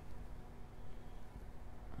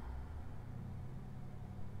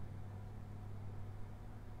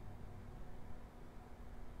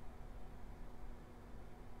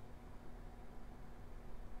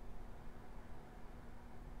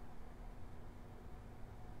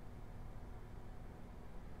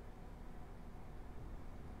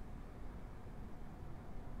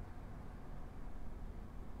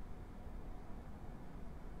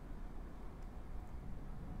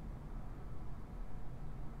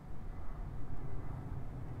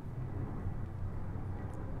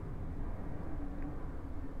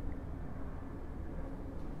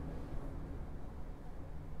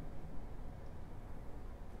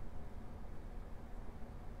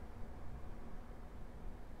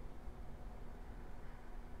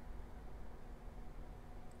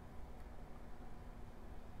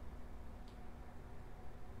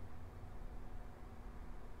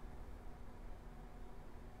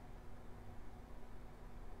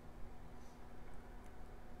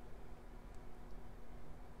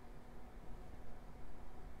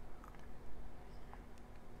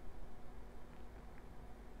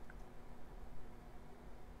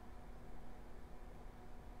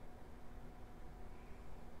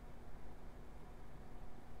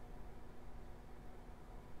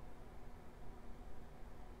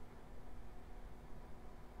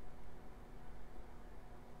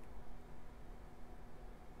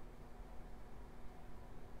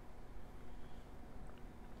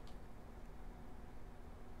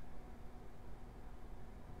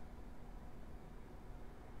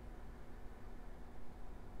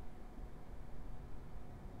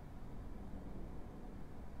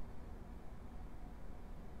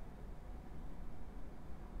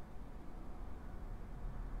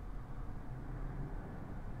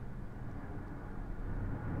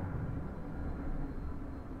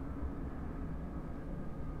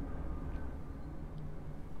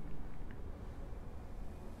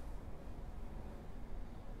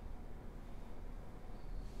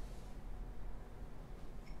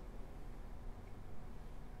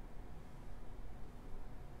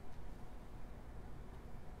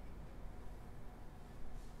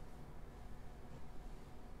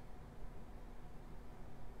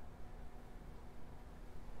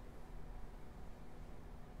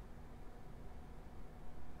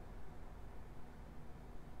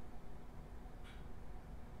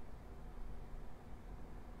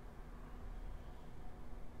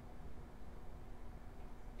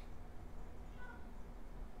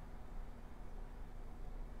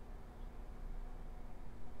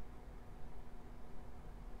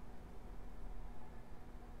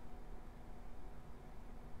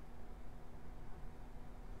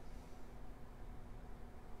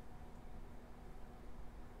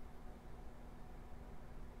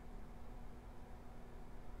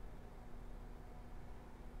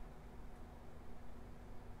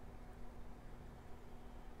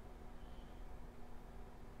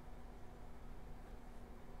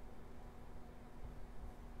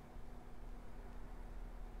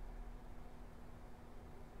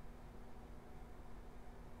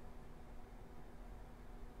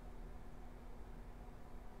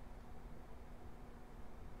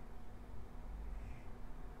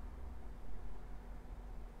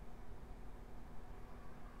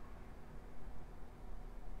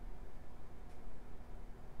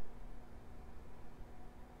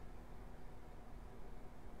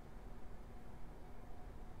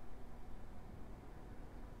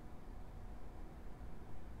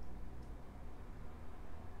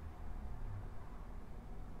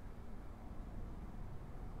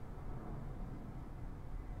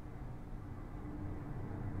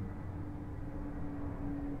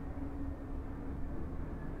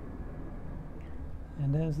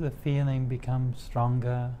 And as the feeling becomes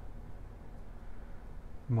stronger,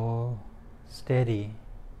 more steady,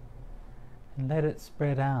 and let it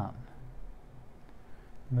spread out.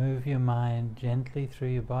 Move your mind gently through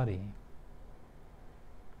your body,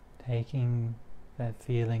 taking that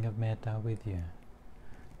feeling of metta with you.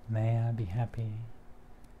 May I be happy.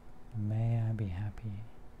 May I be happy.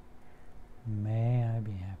 May I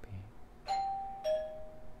be happy.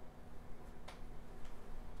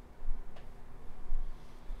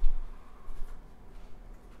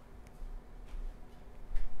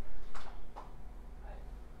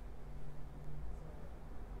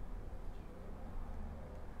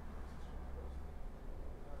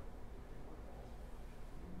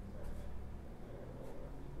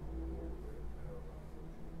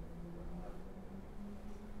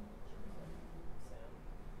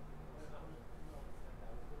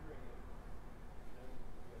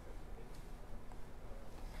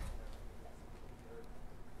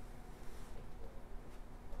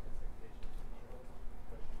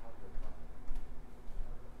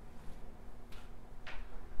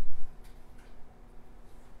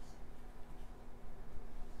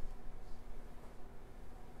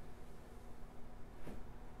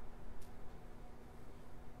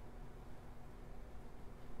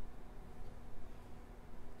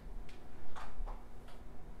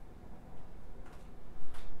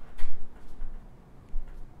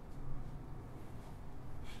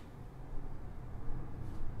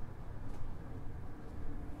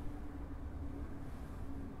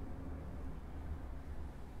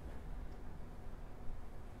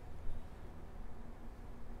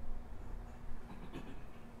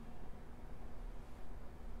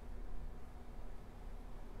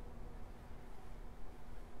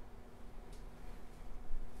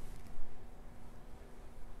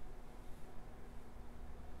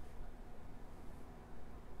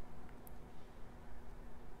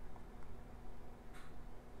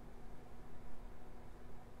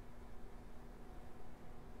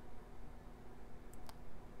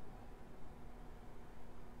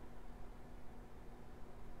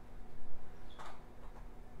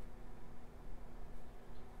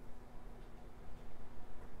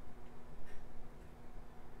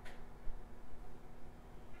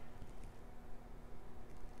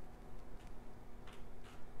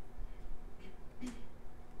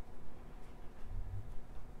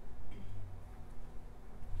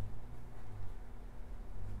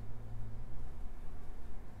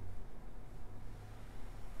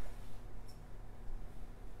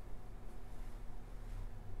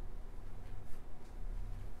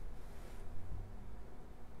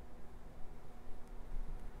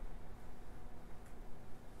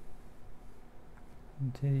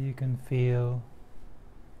 Until you can feel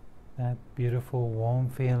that beautiful warm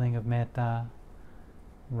feeling of metta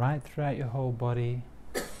right throughout your whole body.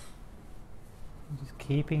 Just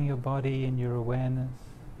keeping your body in your awareness.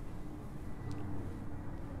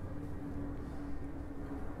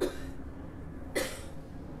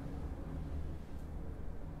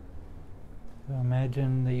 So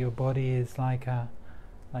imagine that your body is like a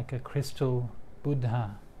crystal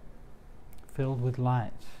Buddha filled with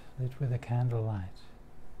light, lit with a candlelight.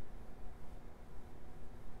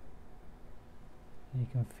 You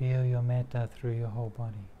can feel your metta through your whole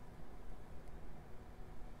body.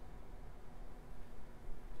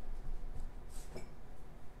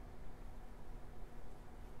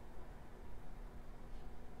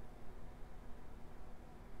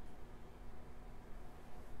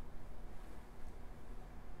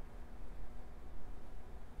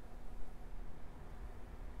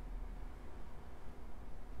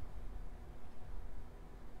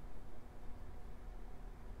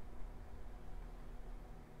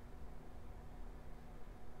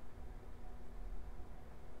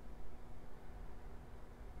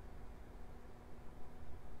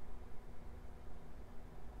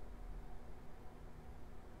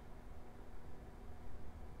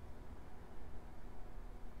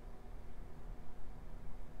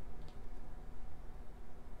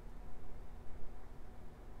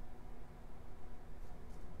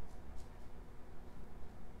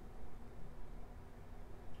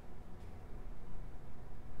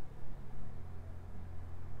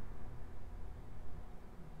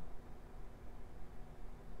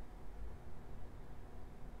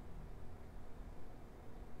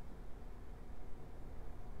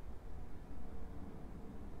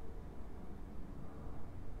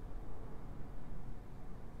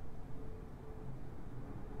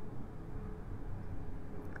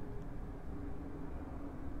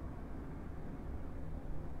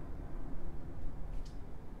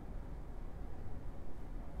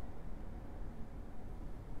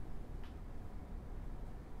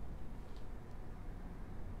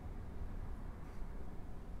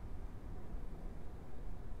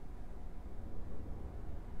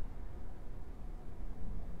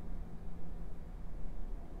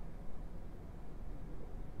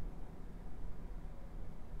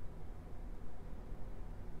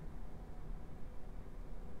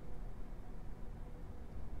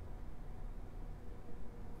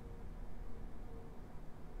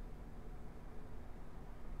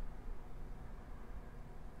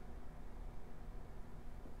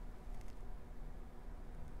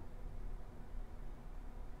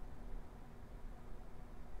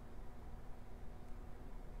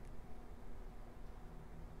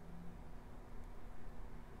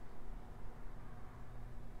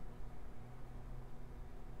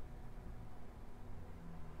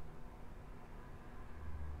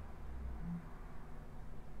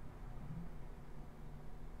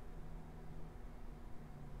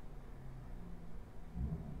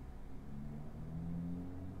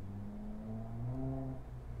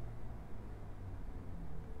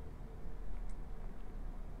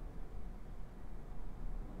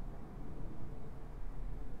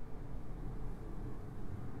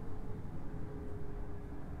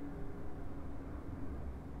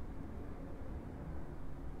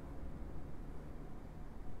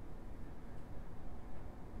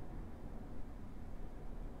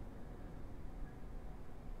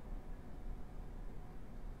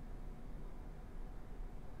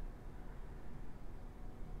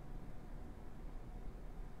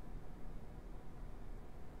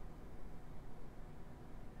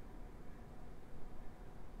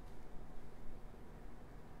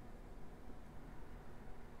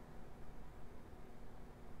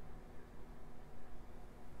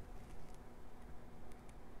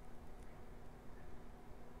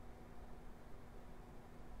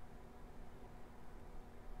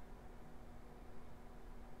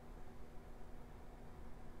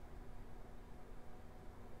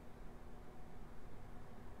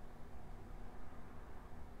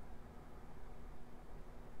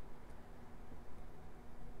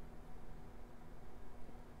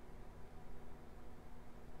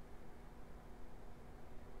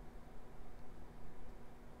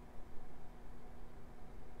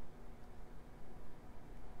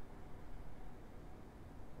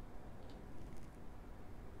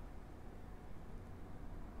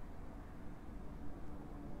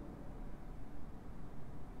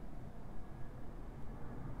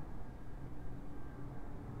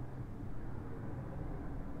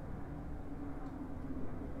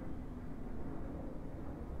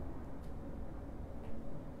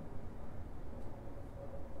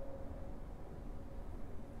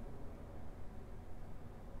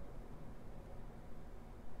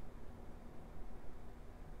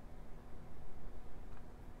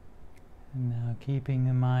 keeping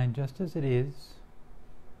the mind just as it is.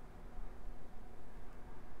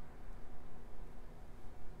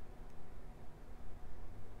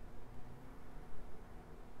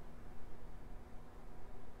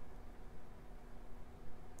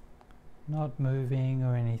 Not moving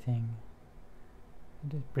or anything.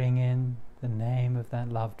 Just bring in the name of that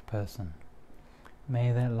loved person.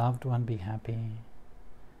 May that loved one be happy.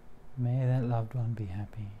 May that loved one be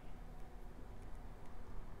happy.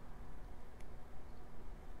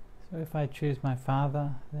 So if I choose my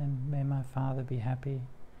father, then may my father be happy.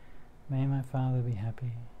 May my father be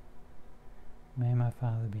happy. May my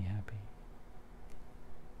father be happy.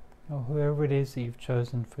 Or whoever it is that you've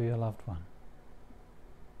chosen for your loved one.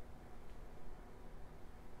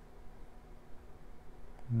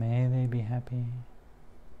 May they be happy.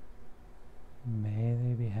 May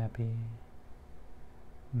they be happy.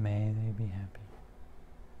 May they be happy.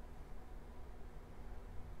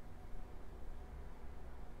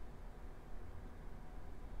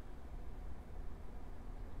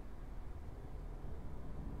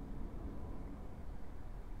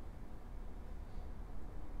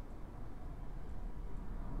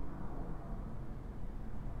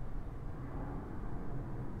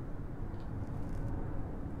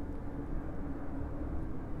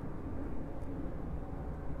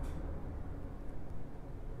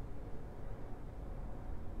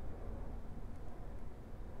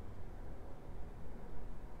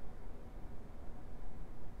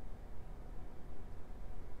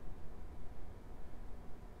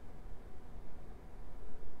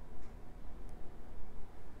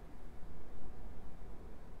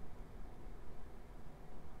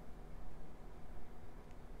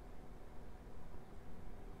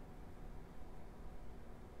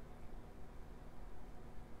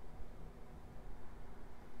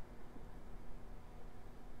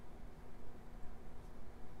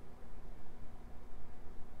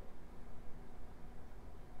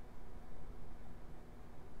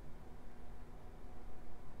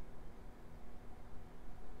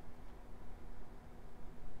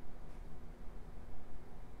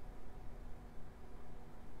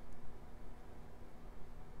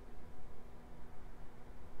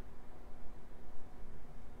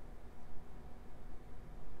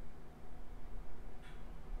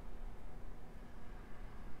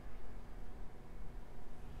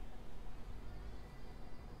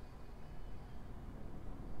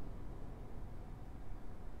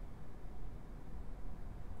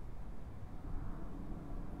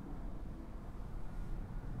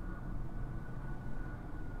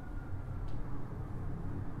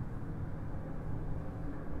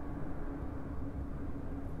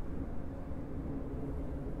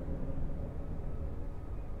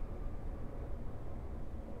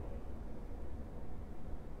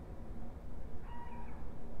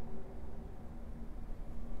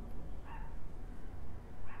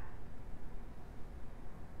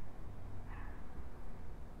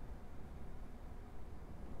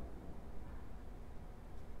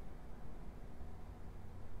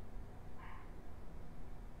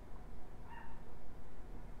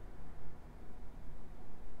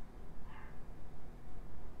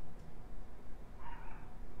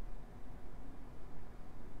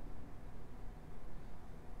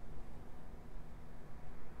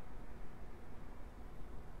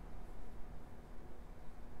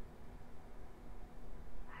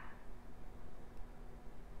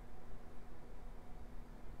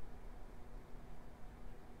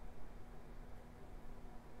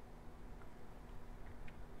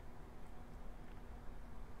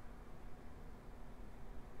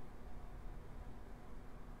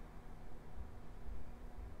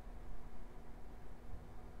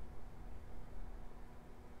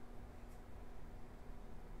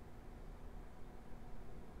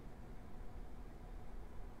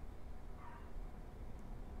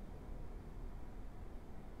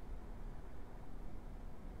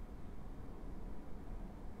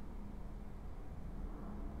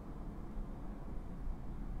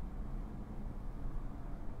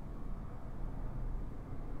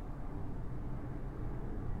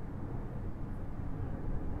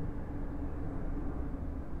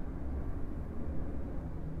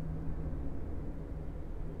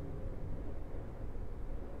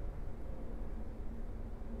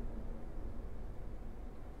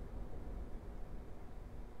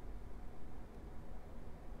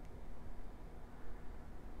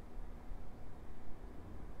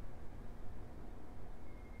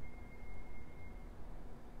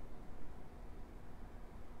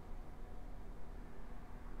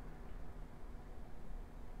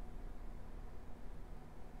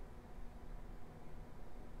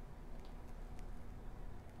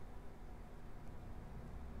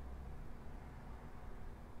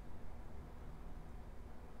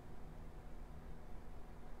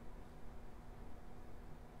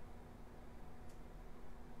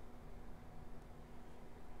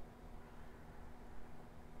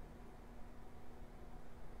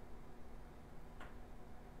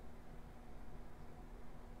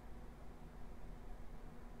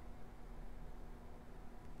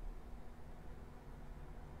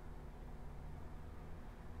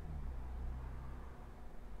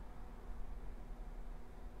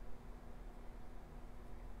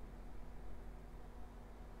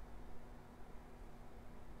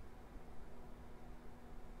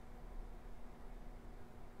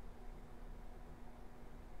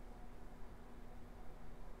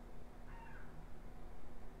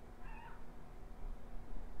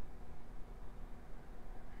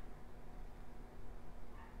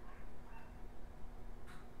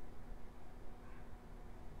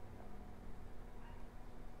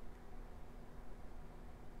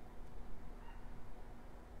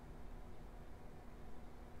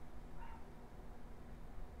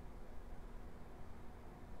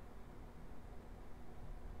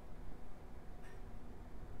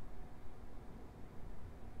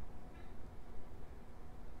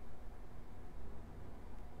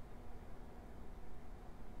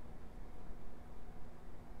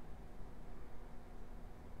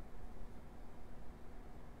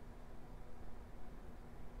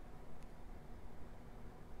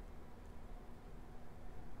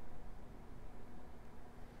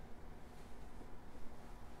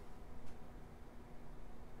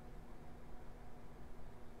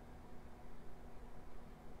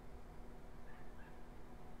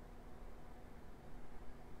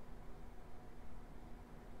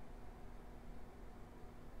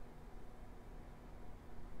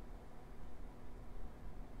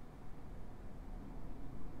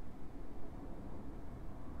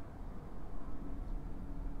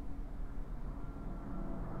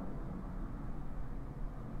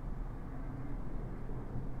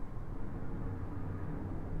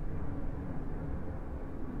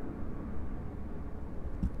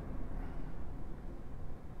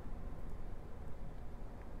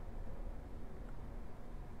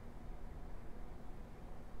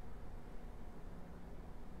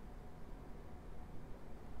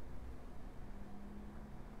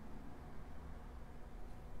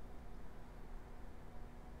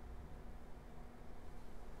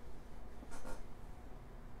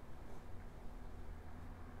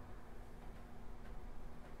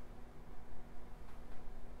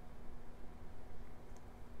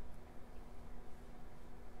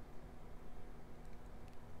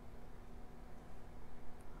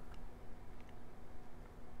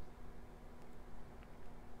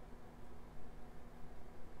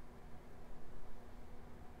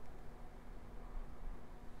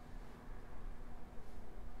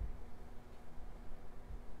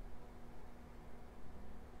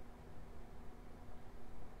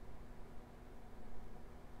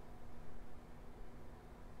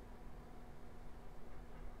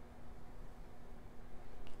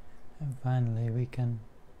 finally we can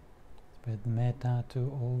spread the metta to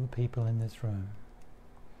all the people in this room.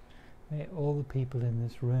 May all the people in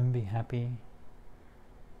this room be happy.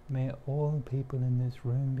 May all the people in this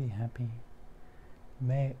room be happy.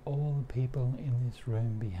 May all the people in this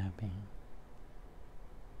room be happy.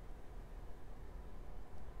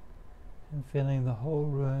 And filling the whole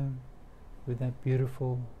room with that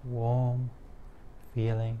beautiful, warm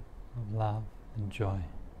feeling of love and joy.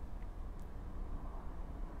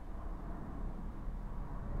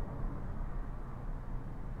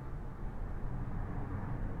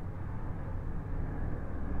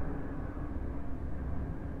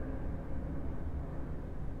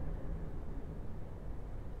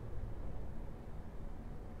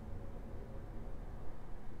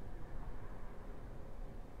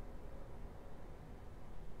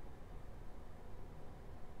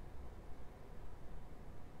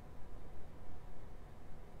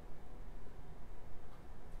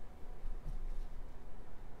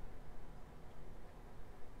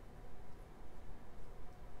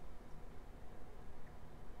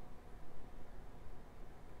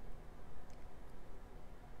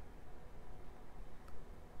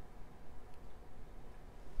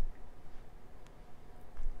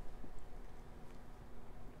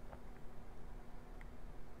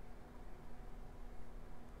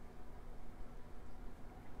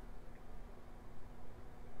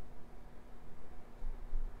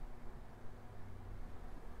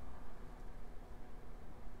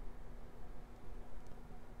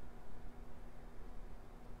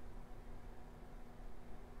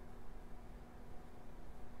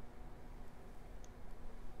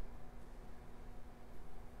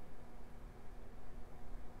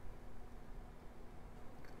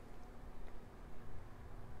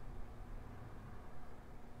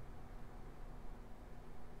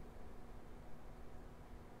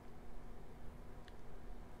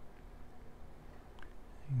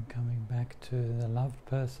 And coming back to the loved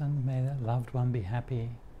person, may that loved one be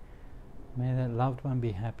happy. May that loved one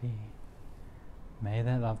be happy. May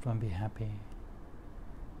that loved one be happy.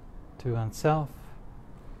 To oneself,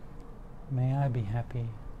 may I be happy.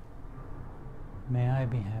 May I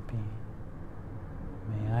be happy.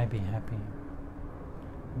 May I be happy.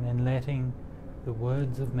 And then letting the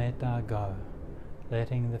words of metta go,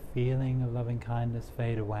 letting the feeling of loving kindness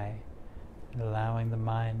fade away, and allowing the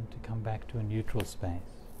mind to come back to a neutral space,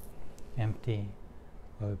 empty,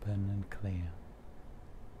 open and clear.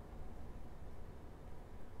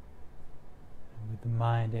 And with the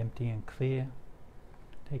mind empty and clear,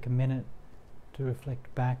 take a minute to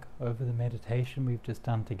reflect back over the meditation we've just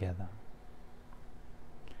done together,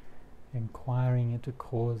 inquiring into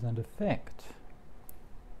cause and effect.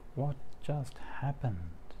 What just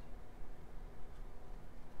happened?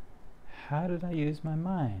 How did I use my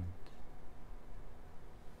mind?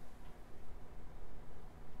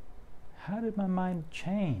 How did my mind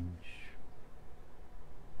change?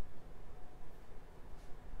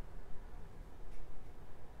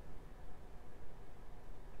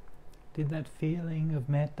 Did that feeling of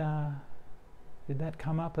metta, did that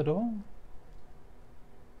come up at all?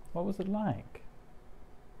 What was it like?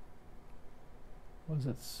 Was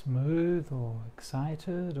it smooth or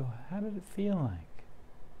excited, or how did it feel like?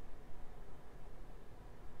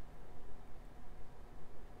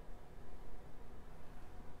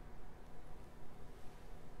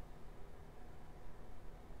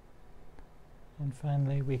 And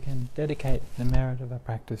finally, we can dedicate the merit of our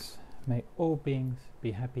practice. May all beings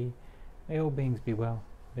be happy. May all beings be well.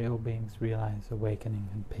 May all beings realize awakening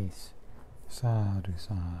and peace. Sadhu,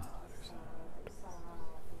 sadhu.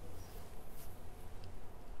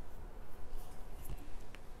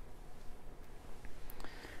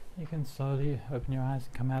 You can slowly open your eyes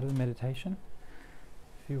and come out of the meditation.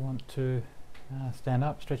 If you want to stand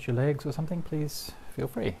up, stretch your legs or something, please feel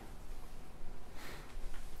free.